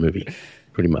the entire movie,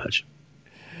 pretty much.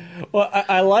 Well,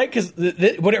 I like because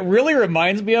what it really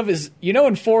reminds me of is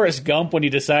in Forrest Gump when he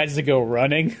decides to go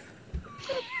running.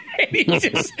 And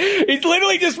he's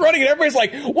literally just running, and everybody's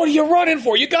like, "What are you running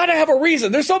for? You got to have a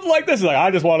reason. There's something like this." He's like, "I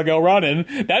just want to go running."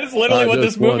 That is literally what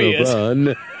this movie is.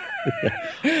 Run.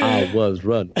 I was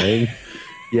running.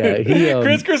 Yeah,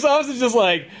 Chris Christopherson's just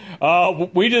like,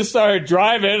 we just started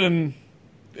driving, and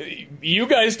you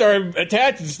guys started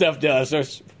attaching stuff to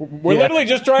us. We're literally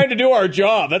just trying to do our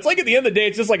job. That's like at the end of the day,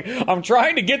 it's just like, I'm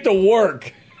trying to get to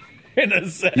work, in a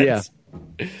sense. Yeah.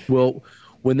 Well,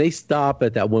 when they stop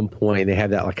at that one point, they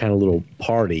have that like kind of little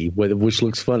party, which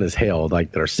looks fun as hell.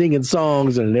 Like they're singing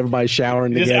songs and everybody's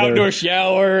showering together. Just outdoor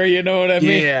shower, you know what I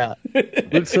mean? Yeah.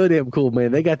 Looks so damn cool,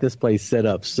 man. They got this place set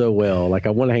up so well. Like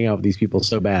I want to hang out with these people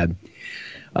so bad.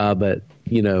 But,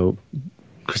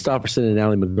 Christopherson and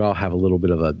Ally McGraw have a little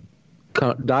bit of a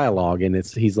dialogue, and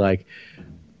he's like,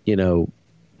 they want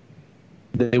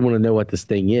to know what this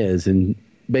thing is, and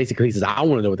basically he says, I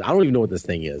want to know I don't even know what this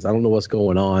thing is. I don't know what's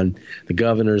going on. The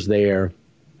governor's there,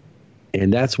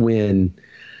 and that's when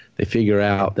they figure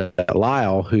out that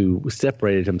Lyle, who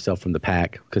separated himself from the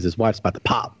pack because his wife's about to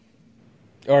pop,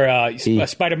 or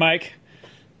Spider Mike.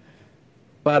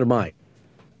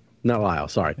 Not Lyle,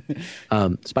 sorry.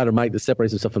 Spider Mike that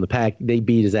separates himself from the pack, they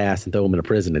beat his ass and throw him in a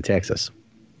prison in Texas.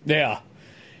 Yeah.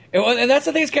 And that's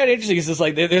the thing that's kind of interesting is it's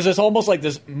like there's this almost like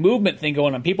this movement thing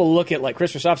going on. People look at like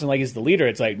Chris Christopherson like he's the leader.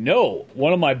 It's like, no,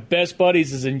 one of my best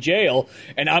buddies is in jail,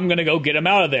 and I'm going to go get him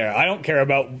out of there. I don't care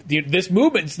about this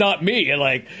movement. It's not me. And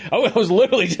like I was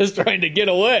literally just trying to get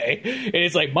away, and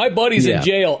it's like my buddy's in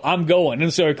jail. I'm going.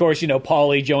 And so of course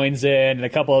Paulie joins in and a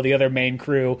couple of the other main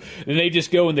crew, and they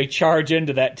just go and they charge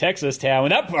into that Texas town.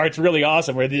 And that part's really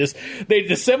awesome where the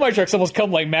semi trucks almost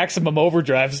come like Maximum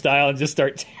Overdrive style and just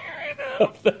start tearing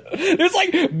up. There's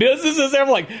like businesses there. I'm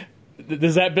like,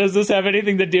 does that business have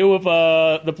anything to do with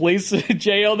the police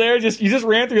jail there? You just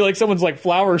ran through like someone's like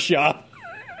flower shop.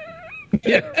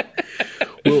 Yeah.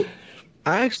 Well,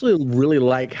 I actually really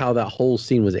like how that whole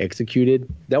scene was executed.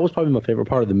 That was probably my favorite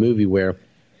part of the movie, where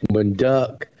when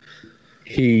Duck,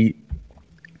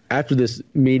 after this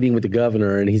meeting with the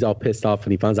governor, and he's all pissed off,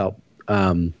 and he finds out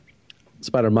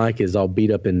Spider Mike is all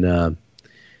beat up in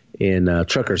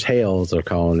Trucker's Hell, as they're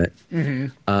calling it.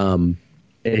 Mm-hmm.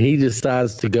 And he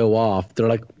decides to go off. They're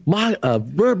like,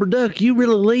 Rubber Duck, you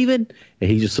really leaving?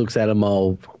 And he just looks at him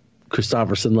all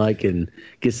Christopherson-like and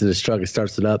gets in his truck and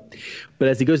starts it up. But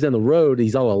as he goes down the road,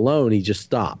 he's all alone. He just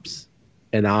stops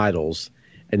and idles.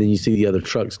 And then you see the other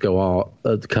trucks come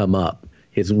up.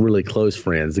 His really close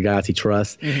friends, the guys he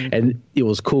trusts. Mm-hmm. And it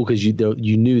was cool because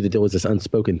you knew that there was this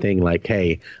unspoken thing like,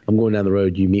 hey, I'm going down the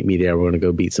road. You meet me there. We're going to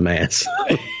go beat some ass.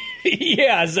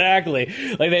 Yeah, exactly.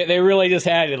 Like they really just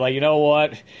had it. Like, you know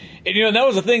what? And that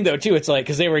was the thing though too. It's like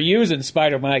because they were using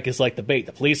Spider Mike as like the bait.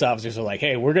 The police officers are like,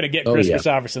 "Hey, we're gonna get Chris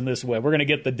Christopherson this way. We're gonna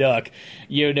get the Duck."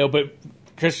 But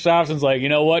Chris Christopherson's like, you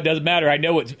know what? Doesn't matter. I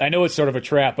know it's sort of a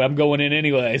trap. But I'm going in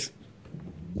anyways.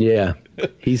 Yeah,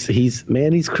 he's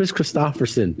Chris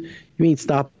Christopherson. You mean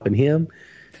stopping him?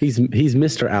 He's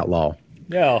Mr. Outlaw.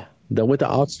 Yeah, that went to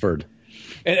Oxford.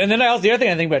 And then the other thing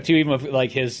I think about too, even with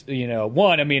like his,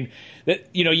 one, I mean, that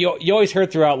you always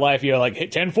heard throughout life, like hey,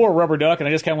 10-4 Rubber Duck, and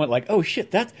I just kind of went like, oh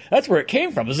shit, that's where it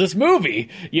came from. Is this movie?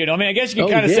 I mean, I guess you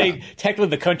can kind of say technically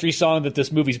the country song that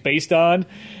this movie's based on,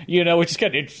 which is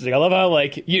kind of interesting. I love how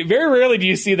like very rarely do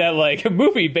you see that like a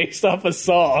movie based off a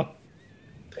song.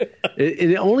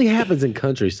 It only happens in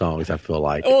country songs, I feel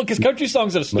like. Well, because country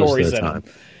songs have stories in them.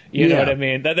 You know what I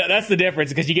mean? That's the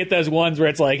difference, because you get those ones where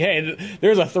it's like, hey,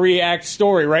 there's a 3-act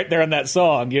story right there in that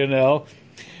song,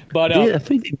 But I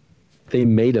think they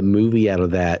made a movie out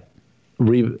of that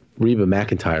Reba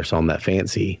McEntire song, that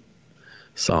Fancy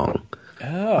song.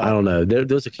 Oh. I don't know.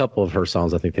 There's a couple of her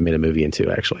songs I think they made a movie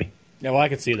into, actually. Yeah, well, I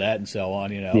could see that and so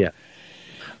on, Yeah.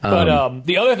 But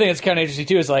the other thing that's kind of interesting,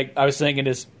 too, is like I was thinking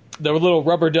is the little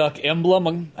Rubber Duck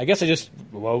emblem. I guess I just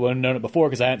wouldn't have known it before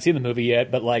because I hadn't seen the movie yet.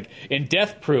 But like in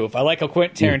Death Proof, I like how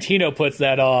Quentin Tarantino puts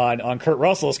that on Kurt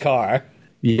Russell's car.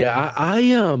 Yeah,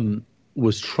 I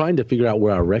was trying to figure out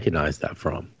where I recognized that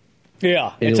from.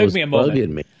 Yeah, it took me a moment.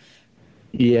 Bugging me.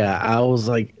 Yeah, I was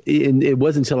like, it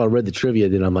wasn't until I read the trivia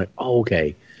that I'm like, oh,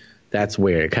 okay, that's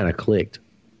where it kind of clicked.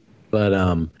 But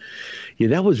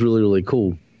that was really, really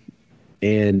cool.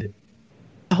 And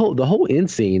the whole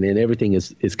end scene and everything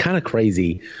is kind of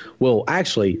crazy. Well,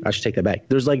 actually, I should take that back.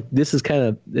 There's like this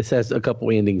has a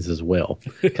couple endings as well,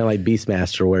 kind of like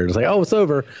Beastmaster, where it's like, oh, it's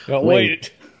over. Oh,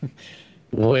 wait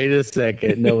a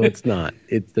second. No, it's not.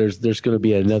 There's going to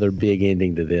be another big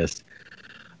ending to this.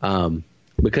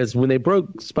 Because when they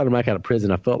broke Spider-Man out of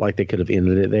prison, I felt like they could have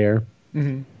ended it there.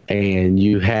 Mm-hmm. And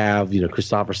you have,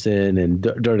 Christopherson and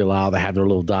Dirty Lyle that have their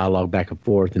little dialogue back and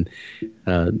forth. And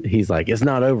he's like, it's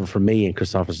not over for me. And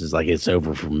Christopherson's like, it's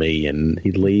over for me. And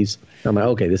he leaves. I'm like,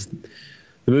 okay, the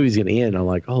movie's going to end. I'm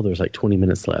like, oh, there's like 20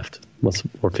 minutes left,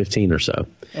 or 15 or so.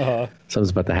 Uh-huh.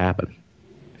 Something's about to happen.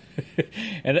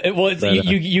 And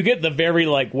you get the very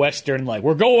like Western, like,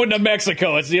 we're going to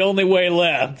Mexico. It's the only way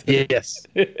left. Yes.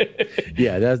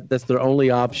 Yeah, that's their only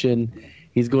option.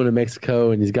 He's going to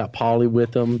Mexico, and he's got Polly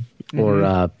with him,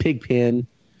 or Pigpen.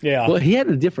 Yeah. Well, he had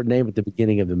a different name at the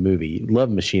beginning of the movie. Love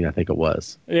Machine, I think it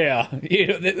was. Yeah.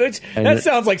 That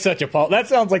sounds like such a Paul. That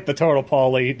sounds like the total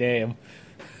Paulie name.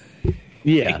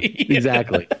 Yeah,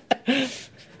 exactly.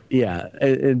 Yeah,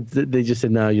 and they just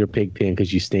said, no, you're Pigpen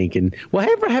because you stink. And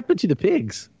whatever happened to the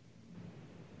pigs?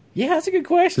 Yeah, that's a good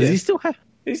question. Does he still have?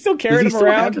 He still carrying them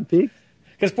around? The pig?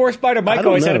 Because poor Spider Mike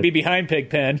always had to be behind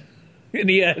Pigpen. And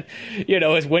he had,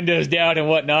 his windows down and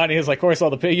whatnot. And he was like, of course, all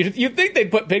the pigs. You'd think they'd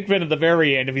put Pigpen at the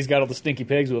very end if he's got all the stinky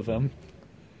pigs with him.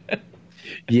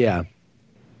 Yeah.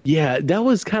 Yeah, that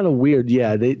was kind of weird.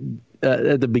 Yeah, they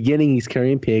at the beginning, he's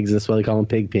carrying pigs. That's why they call him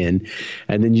Pigpen.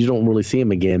 And then you don't really see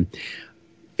him again.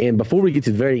 And before we get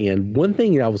to the very end, one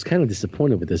thing I was kind of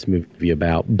disappointed with this movie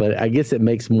about, but I guess it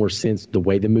makes more sense the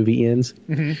way the movie ends.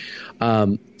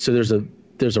 Mm-hmm. So there's a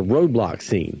roadblock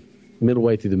scene middle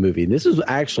way through the movie. And this is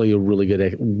actually a really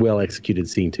good, well executed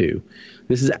scene too.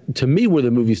 This is, to me, where the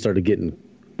movie started getting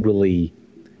really,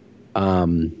 a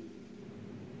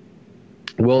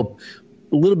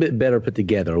little bit better put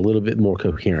together, a little bit more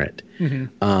coherent.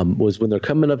 Mm-hmm. Was when they're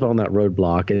coming up on that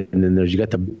roadblock, and then you got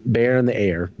the bear in the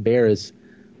air. Bear is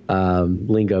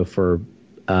lingo for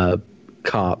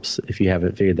cops, if you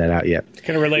haven't figured that out yet.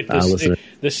 Kind of relate to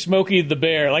the Smokey the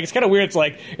Bear. Like, it's kind of weird.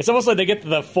 It's almost like they get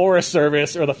the Forest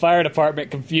Service or the fire department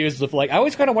confused with, like, I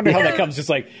always kind of wonder how that comes. It's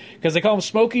like, because they call them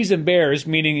Smokies and Bears,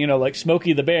 meaning, like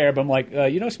Smokey the Bear, but I'm like,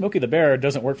 Smokey the Bear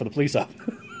doesn't work for the police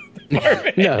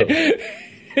department. No.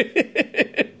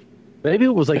 Maybe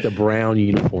it was like the brown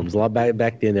uniforms. A lot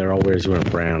back then, they were always wearing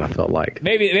brown. I felt like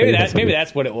maybe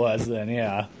that's what it was then.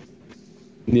 Yeah.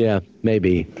 Yeah,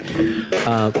 maybe.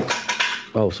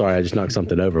 Oh, sorry, I just knocked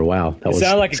something over. Wow, that was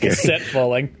sounded like scary. A cassette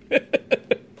falling.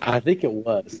 I think it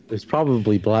was. It's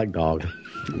probably Black Dog,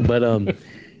 but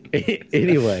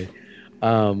anyway,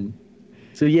 so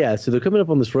they're coming up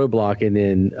on this roadblock, and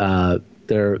then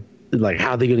they're like,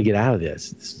 how are they going to get out of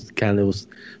this? This kind of was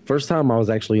first time I was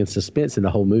actually in suspense in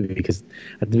the whole movie, because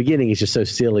at the beginning it's just so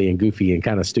silly and goofy and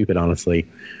kind of stupid, honestly,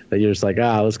 that you're just like,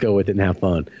 let's go with it and have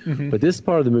fun. Mm-hmm. But this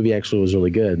part of the movie actually was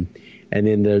really good. And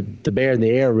then the bear in the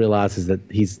air realizes that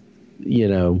he's,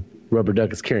 Rubber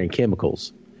Duck is carrying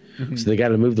chemicals. Mm-hmm. So they got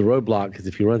to move the roadblock, because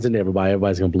if he runs into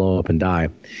everybody's going to blow up and die.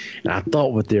 And I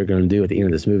thought what they're going to do at the end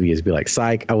of this movie is be like,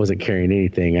 psych, I wasn't carrying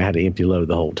anything. I had an empty load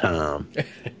the whole time,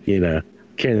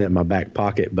 carrying that in my back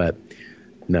pocket. But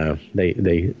no,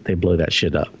 they blow that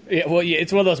shit up. Yeah, well,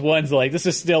 it's one of those ones like, this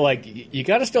is still like, you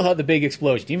got to still have the big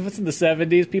explosion. Even if it's in the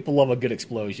 70s, people love a good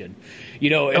explosion.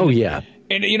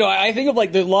 And, And, I think of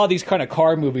like a lot of these kind of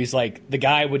car movies, like the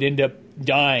guy would end up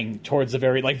dying towards the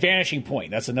very, like Vanishing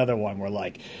Point. That's another one where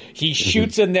like he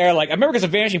shoots in there. Like I remember because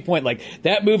of Vanishing Point, like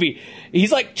that movie,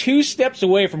 he's like 2 steps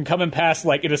away from coming past,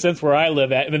 like in a sense where I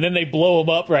live at, and then they blow him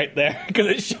up right there because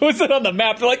it shows it on the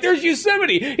map. They're like, there's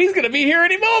Yosemite. He's going to be here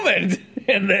any moment.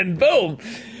 And then boom.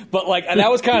 But like, and that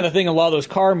was kind of the thing in a lot of those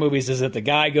car movies, is that the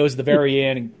guy goes to the very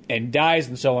end and dies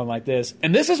and so on like this.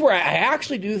 And this is where I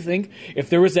actually do think if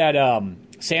there was that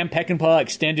Sam Peckinpah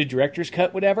extended director's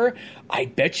cut, whatever, I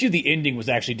bet you the ending was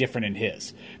actually different in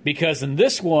his. Because in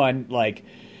this one, like,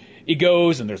 he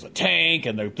goes and there's a tank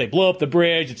and they blow up the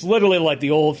bridge. It's literally like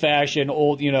the old-fashioned,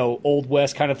 Old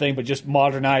West kind of thing, but just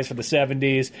modernized for the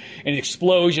 70s. And an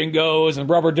explosion goes and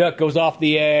Rubber Duck goes off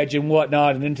the edge and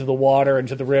whatnot and into the water,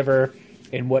 into the river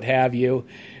and what have you.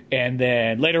 And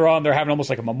then later on, they're having almost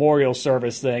like a memorial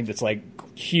service thing that's like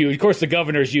huge. Of course, the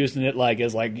governor's using it like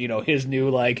as like, his new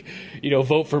like,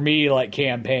 vote for me like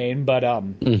campaign. But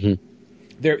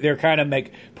they're kind of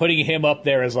like putting him up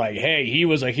there as like, hey, he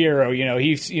was a hero.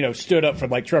 He stood up for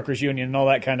like truckers union and all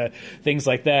that kind of things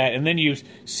like that. And then you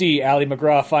see Ally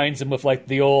McGraw finds him with like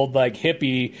the old like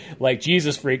hippie like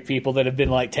Jesus freak people that have been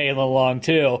like tailing along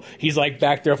too. He's like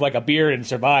back there with like a beard and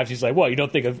survives. He's like, well, you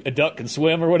don't think a duck can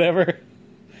swim or whatever?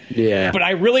 Yeah, but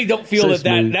I really don't feel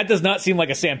that does not seem like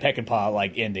a Sam Peckinpah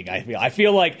like ending. I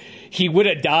feel like he would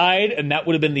have died and that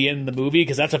would have been the end of the movie,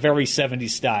 because that's a very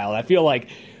 70s style. I feel like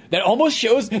that almost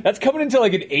shows that's coming into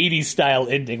like an 80s style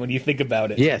ending when you think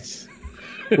about it. Yes.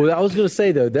 Well, I was going to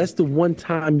say though, that's the one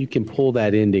time you can pull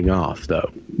that ending off though,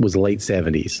 was late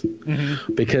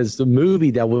 70s, because the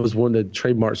movie that was one of the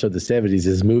trademarks of the 70s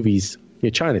is movies.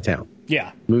 Chinatown.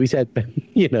 Yeah, movies had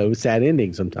sad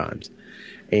endings sometimes.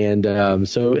 And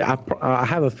so I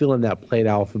have a feeling that played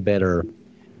out better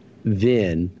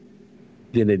then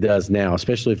than it does now,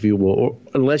 especially if you will, or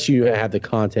unless you have the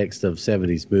context of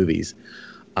 70s movies.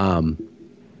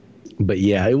 But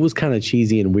yeah, it was kind of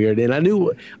cheesy and weird. And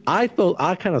I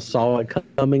kind of saw it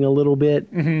coming a little bit.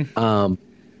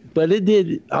 But it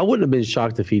did. I wouldn't have been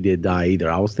shocked if he did die either.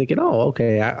 I was thinking,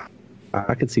 okay,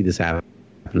 I could see this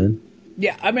happening.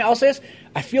 Yeah, I mean, I'll say this.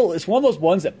 I feel it's one of those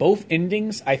ones that both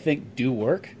endings, I think, do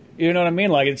work. You know what I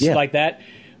mean? Like, it's like that.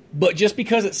 But just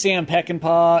because it's Sam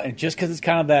Peckinpah and just because it's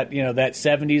kind of that, that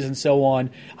 70s and so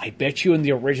on, I bet you in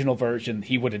the original version,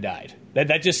 he would have died.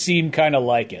 That just seemed kind of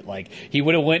like it. Like, he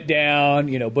would have went down,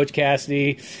 Butch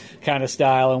Cassidy kind of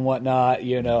style and whatnot,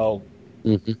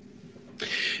 Mm-hmm.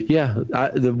 Yeah,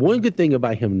 the one good thing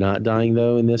about him not dying,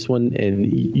 though, in this one,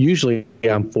 and usually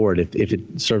I'm for it if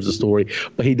it serves the story,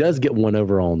 but he does get one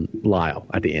over on Lyle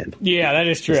at the end. Yeah, that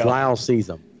is true. Lyle sees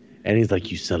him, and he's like,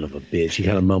 you son of a bitch. He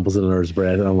kind of mumbles it under his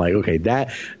breath, and I'm like, okay,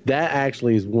 that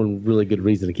actually is one really good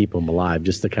reason to keep him alive,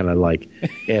 just to kind of like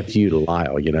F you to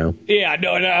Lyle, Yeah,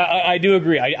 no, I do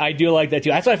agree. I do like that,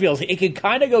 too. That's what I feel. It can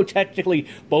kind of go technically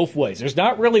both ways. There's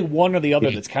not really one or the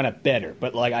other that's kind of better,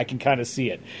 but like I can kind of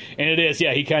see it. And it is,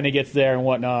 he kind of gets there and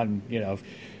whatnot, and,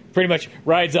 pretty much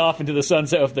rides off into the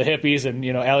sunset with the hippies and,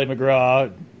 Ally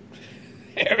McGraw.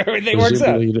 Everything works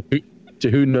out. To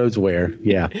who knows where,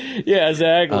 yeah. Yeah,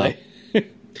 exactly.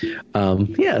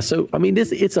 So I mean,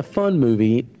 it's a fun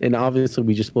movie, and obviously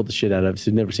we just spoiled the shit out of it. So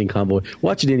you've never seen Convoy,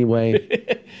 watch it anyway.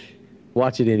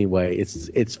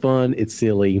 It's fun, it's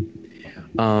silly.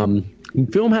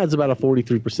 Film has about a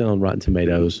 43% on Rotten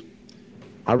Tomatoes.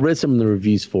 I read some of the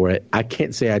reviews for it. I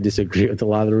can't say I disagree with a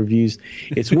lot of the reviews.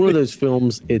 It's one of those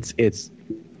films. It's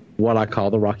what I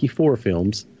call the Rocky IV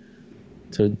films.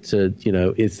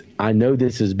 It's I know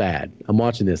this is bad. I'm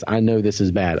watching this. I know this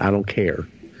is bad. I don't care.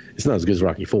 It's not as good as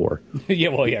Rocky 4. Yeah,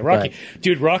 well, yeah,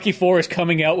 Rocky 4 is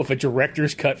coming out with a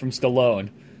director's cut from Stallone.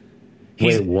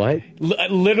 Wait, what?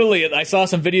 Literally, I saw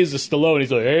some videos of Stallone.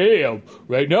 He's like, hey,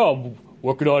 right now I'm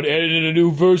working on editing a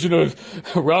new version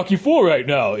of Rocky 4 right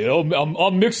now. You know,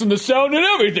 I'm mixing the sound and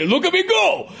everything. Look at me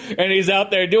go! And he's out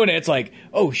there doing it. It's like,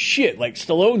 oh shit! Like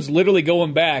Stallone's literally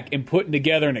going back and putting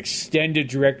together an extended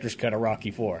director's cut of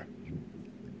Rocky 4.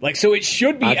 Like, so it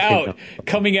should be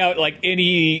coming out like in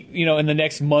the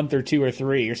next month or 2 or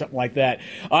 3 or something like that.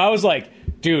 I was like,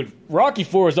 dude, Rocky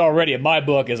 4 is already, in my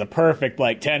book, is a perfect,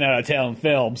 10 out of 10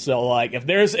 film. So, if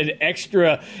there's an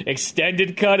extra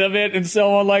extended cut of it and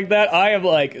so on like that, I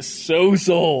am, so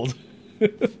sold.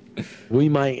 We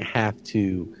might have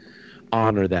to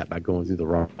honor that by going through the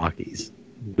Rockies.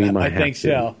 I think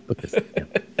so.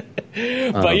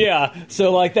 But yeah,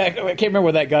 so that, I can't remember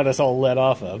where that got us all let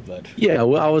off of. But yeah,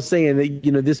 well, I was saying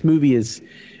that this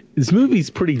movie's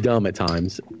pretty dumb at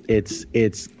times.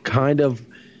 It's kind of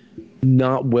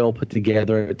not well put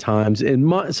together at times,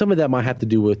 and some of that might have to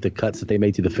do with the cuts that they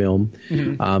made to the film.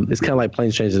 Mm-hmm. It's kind of like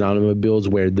Planes, Trains, and Automobiles,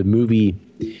 where the movie,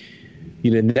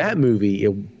 in that movie,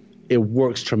 it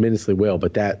works tremendously well,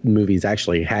 but that movie is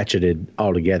actually hatcheted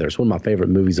altogether. It's one of my favorite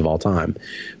movies of all time,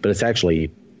 but it's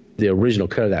actually the original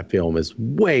cut of that film is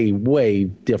way, way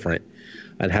different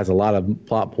and has a lot of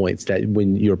plot points that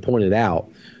when you're pointed out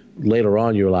later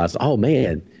on, you realize, oh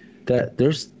man, that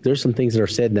there's some things that are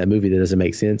said in that movie that doesn't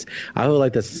make sense. I feel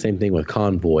like that's the same thing with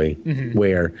Convoy, mm-hmm.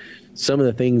 where some of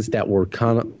the things that were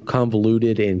kind of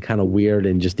convoluted and kind of weird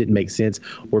and just didn't make sense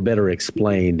were better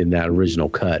explained in that original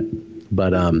cut.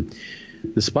 But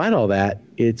despite all that,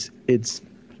 it's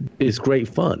great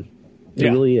fun. It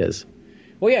really is.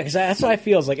 Well, yeah, because that's what I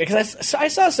feel. Because I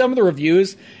saw some of the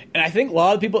reviews, and I think a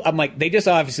lot of people, I'm like, they just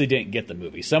obviously didn't get the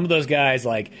movie. Some of those guys,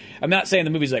 I'm not saying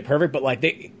the movie's perfect, but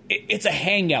it's a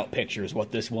hangout picture is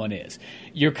what this one is.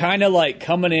 You're kind of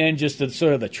coming in just to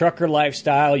sort of the trucker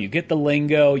lifestyle. You get the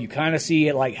lingo. You kind of see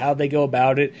it, how they go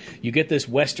about it. You get this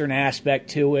Western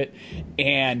aspect to it,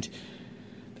 and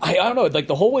I don't know,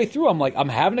 the whole way through, I'm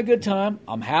having a good time.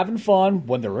 I'm having fun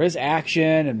when there is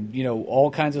action and, all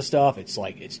kinds of stuff. It's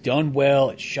it's done well.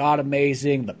 It's shot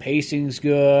amazing. The pacing's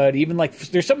good. Even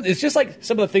there's some, it's just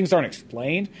some of the things aren't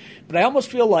explained, but I almost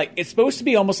feel it's supposed to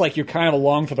be almost you're kind of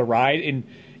along for the ride and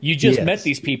you just met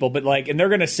these people, but and they're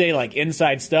going to say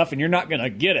inside stuff and you're not going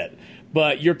to get it.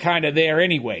 But you're kind of there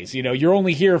anyways. You're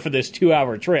only here for this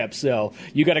 2-hour trip, so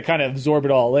you got to kind of absorb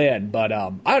it all in. But I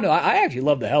don't know. I actually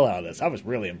love the hell out of this. I was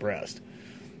really impressed.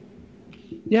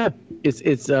 Yeah, it's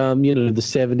the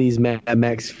 70s Mad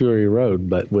Max Fury Road,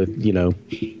 but with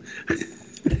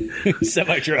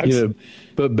semi trucks.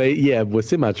 With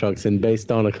semi trucks and based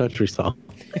on a country song.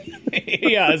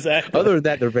 Yeah, exactly. Other than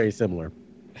that, they're very similar.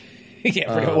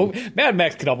 Yeah, Mad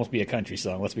Max could almost be a country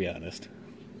song. Let's be honest.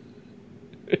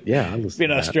 Yeah, I listen. Be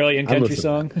an Australian country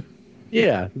song.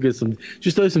 Yeah, get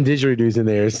just throw some didgeridoos in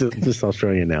there. It's just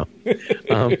Australian now,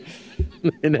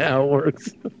 and how it works.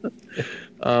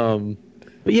 But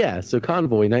yeah, so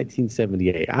Convoy,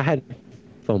 1978. I had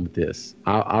fun with this.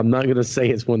 I'm not going to say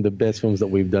it's one of the best films that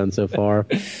we've done so far.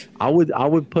 I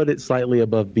would put it slightly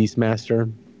above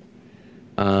Beastmaster,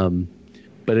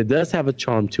 but it does have a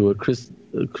charm to it.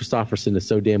 Christopherson is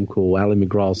so damn cool. Ally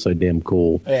McGraw is so damn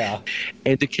cool. Yeah.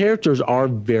 And the characters are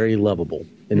very lovable.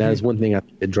 And that is one thing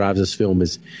that drives this film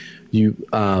is the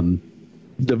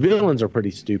villains are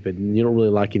pretty stupid and you don't really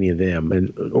like any of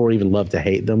them or even love to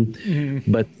hate them.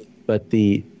 Mm-hmm. But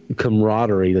the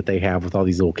camaraderie that they have with all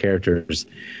these little characters,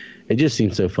 it just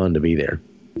seems so fun to be there.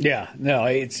 Yeah, no,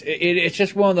 it's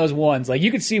just one of those ones.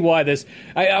 You can see why this.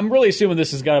 I'm really assuming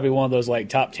this has got to be one of those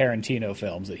top Tarantino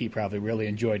films that he probably really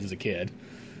enjoyed as a kid.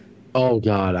 Oh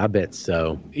God, I bet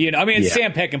so. It's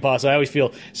Sam Peckinpah, so I always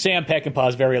feel Sam Peckinpah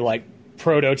is very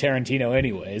proto Tarantino,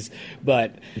 anyways.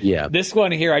 But yeah, this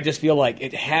one here, I just feel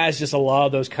it has just a lot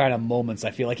of those kind of moments.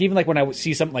 I feel even when I would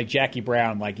see something like Jackie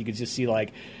Brown, you could just see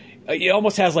it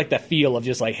almost has the feel of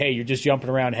just hey, you're just jumping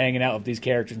around, hanging out with these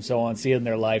characters and so on, seeing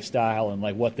their lifestyle and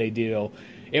what they do.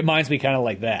 It reminds me kind of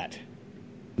like that.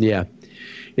 Yeah,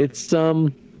 it's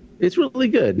really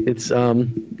good. It's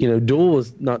Duel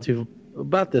was not too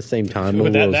about the same time.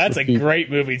 That's a great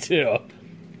movie too.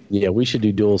 Yeah, we should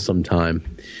do Duel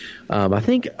sometime. I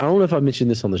don't know if I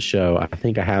mentioned this on the show. I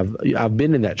think I have. I've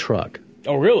been in that truck.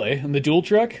 Oh, really? In the Duel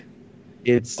truck?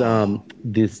 It's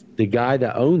the guy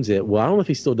that owns it. Well, I don't know if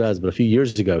he still does, but a few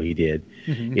years ago he did.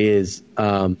 Mm-hmm. Is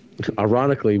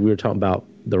ironically we were talking about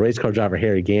the race car driver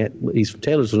Harry Gant. He's from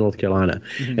Taylorsville, North Carolina,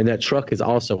 mm-hmm. and that truck is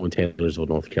also in Taylorsville,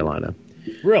 North Carolina.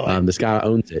 Really? This guy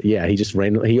owns it. Yeah, he just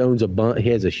owns he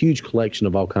has a huge collection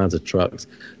of all kinds of trucks,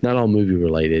 not all movie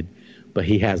related, but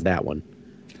he has that one.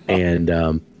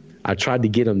 And I tried to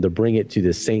get him to bring it to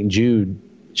the St. Jude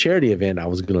charity event I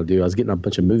was going to do. I was getting a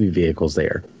bunch of movie vehicles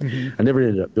there. I never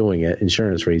ended up doing it,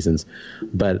 insurance reasons,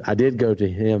 but I did go to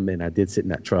him, and I did sit in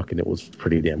that truck, and it was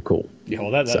pretty damn cool. Yeah,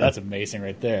 well, that's amazing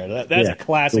right there. That's a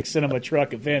classic cinema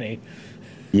truck, if any.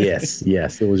 Yes,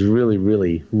 it was really,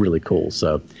 really, really cool.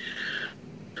 So,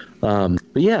 but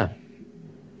yeah,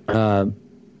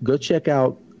 go check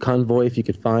out Convoy if you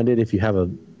could find it. If you have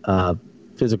a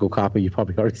physical copy, you've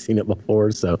probably already seen it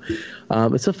before. So,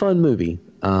 it's a fun movie.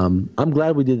 I'm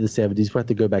glad we did the 70s. We have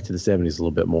to go back to the 70s a little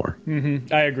bit more.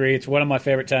 I agree. It's one of my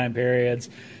favorite time periods.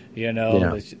 You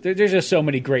know, there's just so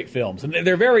many great films, and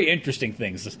they're very interesting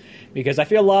things, because I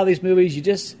feel a lot of these movies you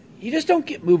just don't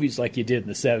get movies like you did in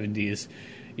the 70s,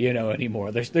 you know,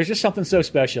 anymore. There's just something so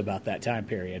special about that time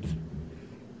period.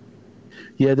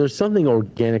 Yeah, there's something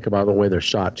organic about the way they're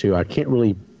shot too. I can't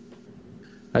really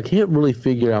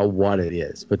figure out what it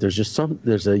is, but there's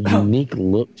a unique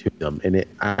look to them, and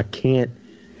I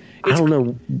don't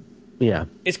know. Yeah,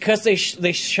 it's because they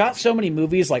shot so many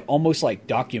movies like almost like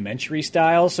documentary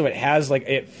style, so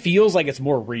it feels like it's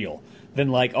more real than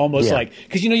like almost like,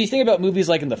 because you think about movies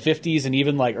like in the 50s and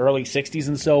even like early 60s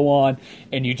and so on,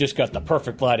 and you just got the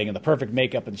perfect lighting and the perfect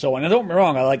makeup and so on. And don't get me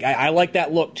wrong, I like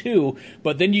that look too,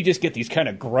 but then you just get these kind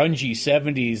of grungy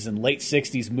 70s and late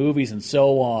 60s movies and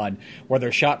so on, where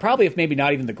they're shot probably if maybe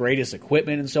not even the greatest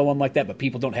equipment and so on like that, but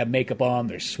people don't have makeup on,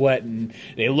 they're sweating,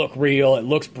 they look real, it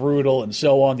looks brutal and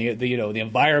so on. The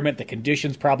environment, the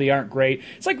conditions probably aren't great.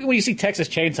 It's like when you see Texas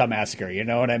Chainsaw Massacre, you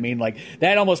know what I mean? Like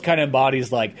that almost kind of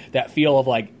embodies like that feel of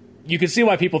like, you can see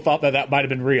why people thought that might have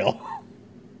been real.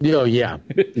 Oh yeah,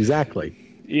 exactly.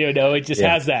 It just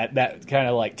has that kind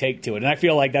of like take to it, and I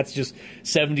feel like that's just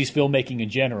 70s filmmaking in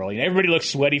general. Everybody looks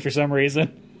sweaty for some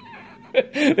reason.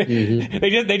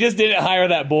 They just didn't hire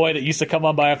that boy that used to come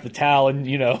on by off the towel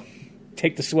and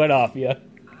take the sweat off you.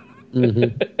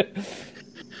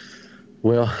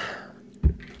 Well,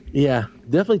 yeah,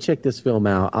 definitely check this film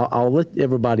out. I'll let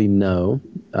everybody know.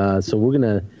 So we're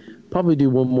gonna probably do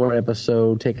one more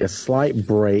episode, take a slight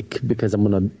break because I'm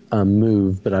going to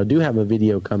move, but I do have a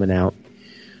video coming out.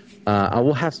 I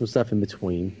will have some stuff in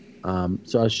between.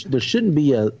 So there shouldn't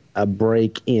be a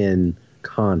break in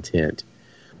content,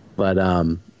 but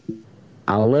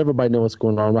I'll let everybody know what's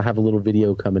going on. I'll have a little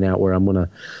video coming out where I'm going to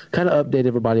kind of update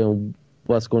everybody on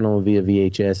what's going on via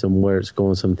VHS and where it's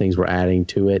going, some things we're adding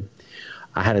to it.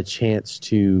 I had a chance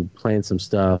to plan some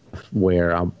stuff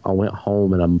where I went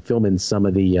home and I'm filming some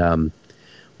of the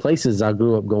places I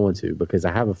grew up going to, because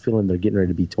I have a feeling they're getting ready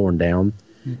to be torn down.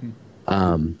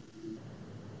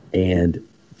 And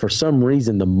for some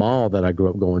reason, the mall that I grew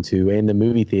up going to and the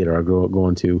movie theater I grew up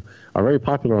going to are very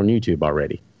popular on YouTube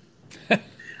already.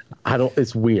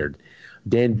 It's weird.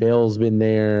 Dan Bell's been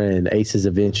there and Ace's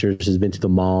Adventures has been to the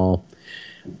mall.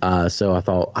 So I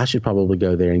thought I should probably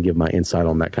go there and give my insight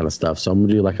on that kind of stuff. So I'm going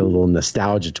to do like a little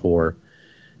nostalgia tour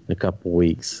in a couple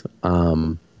weeks.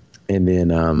 And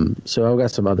then, so I've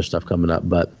got some other stuff coming up,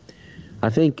 but I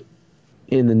think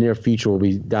in the near future, we'll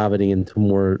be diving into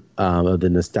more of the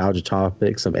nostalgia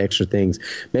topics, some extra things,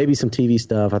 maybe some TV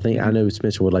stuff. I know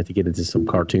Spencer would like to get into some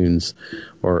cartoons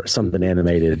or something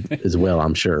animated as well,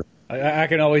 I'm sure. I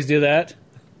can always do that.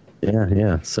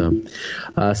 Yeah. So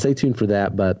stay tuned for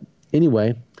that. But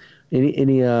anyway,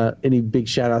 any big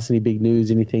shout outs, any big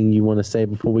news, anything you want to say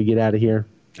before we get out of here?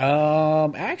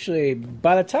 Actually,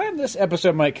 by the time this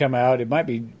episode might come out, it might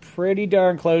be pretty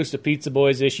darn close to Pizza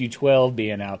Boys issue 12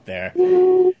 being out there.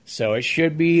 So it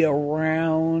should be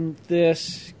around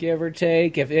this, give or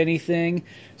take, if anything.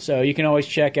 So you can always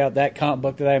check out that comic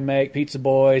book that I make, Pizza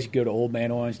Boys. Go to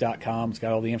oldmanorange.com. It's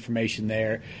got all the information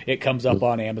there. It comes up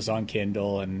on Amazon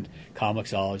Kindle and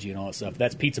Comixology and all that stuff.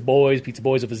 That's Pizza Boys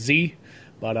with a Z.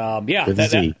 But yeah,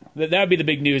 that would be the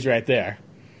big news right there.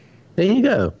 There you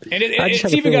go. And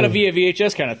it's even got a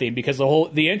VHS kind of theme, because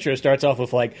the intro starts off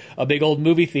with like a big old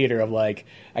movie theater of like,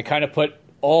 I kind of put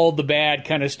all the bad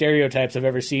kind of stereotypes I've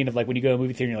ever seen of like when you go to a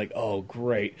movie theater and you're like, oh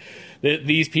great,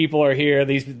 these people are here,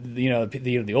 these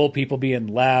the old people being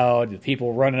loud, the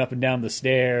people running up and down the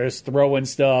stairs, throwing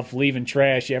stuff, leaving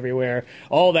trash everywhere,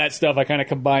 all that stuff I kind of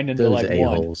combined into those like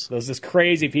a-holes. Those just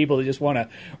crazy people that just want to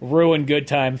ruin good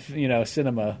time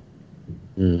cinema.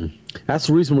 That's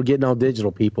the reason we're getting all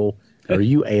digital, people. Are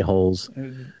you a-holes?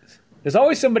 There's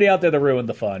always somebody out there that ruined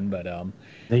the fun, but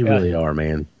they really are,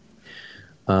 man.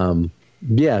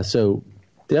 Yeah, so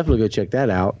definitely go check that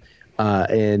out.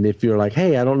 And if you're like,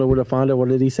 hey, I don't know where to find it, what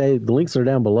did he say? The links are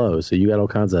down below. So you got all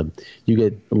kinds of, you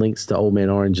get links to Old Man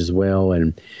Orange as well,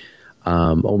 and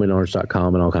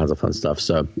oldmanorange.com and all kinds of fun stuff.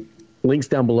 So links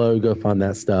down below. Go find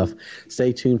that stuff.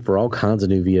 Stay tuned for all kinds of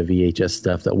new Via VHS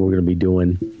stuff that we're going to be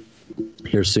doing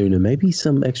here soon, and maybe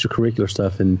some extracurricular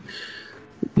stuff and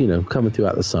coming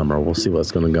throughout the summer. We'll see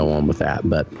what's going to go on with that.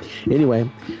 But anyway,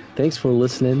 thanks for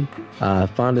listening.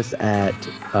 Find us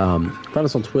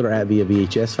on Twitter at Via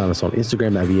VHS. Find us on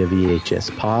Instagram at Via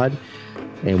VHS Pod.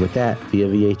 And with that, Via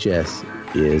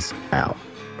VHS is out.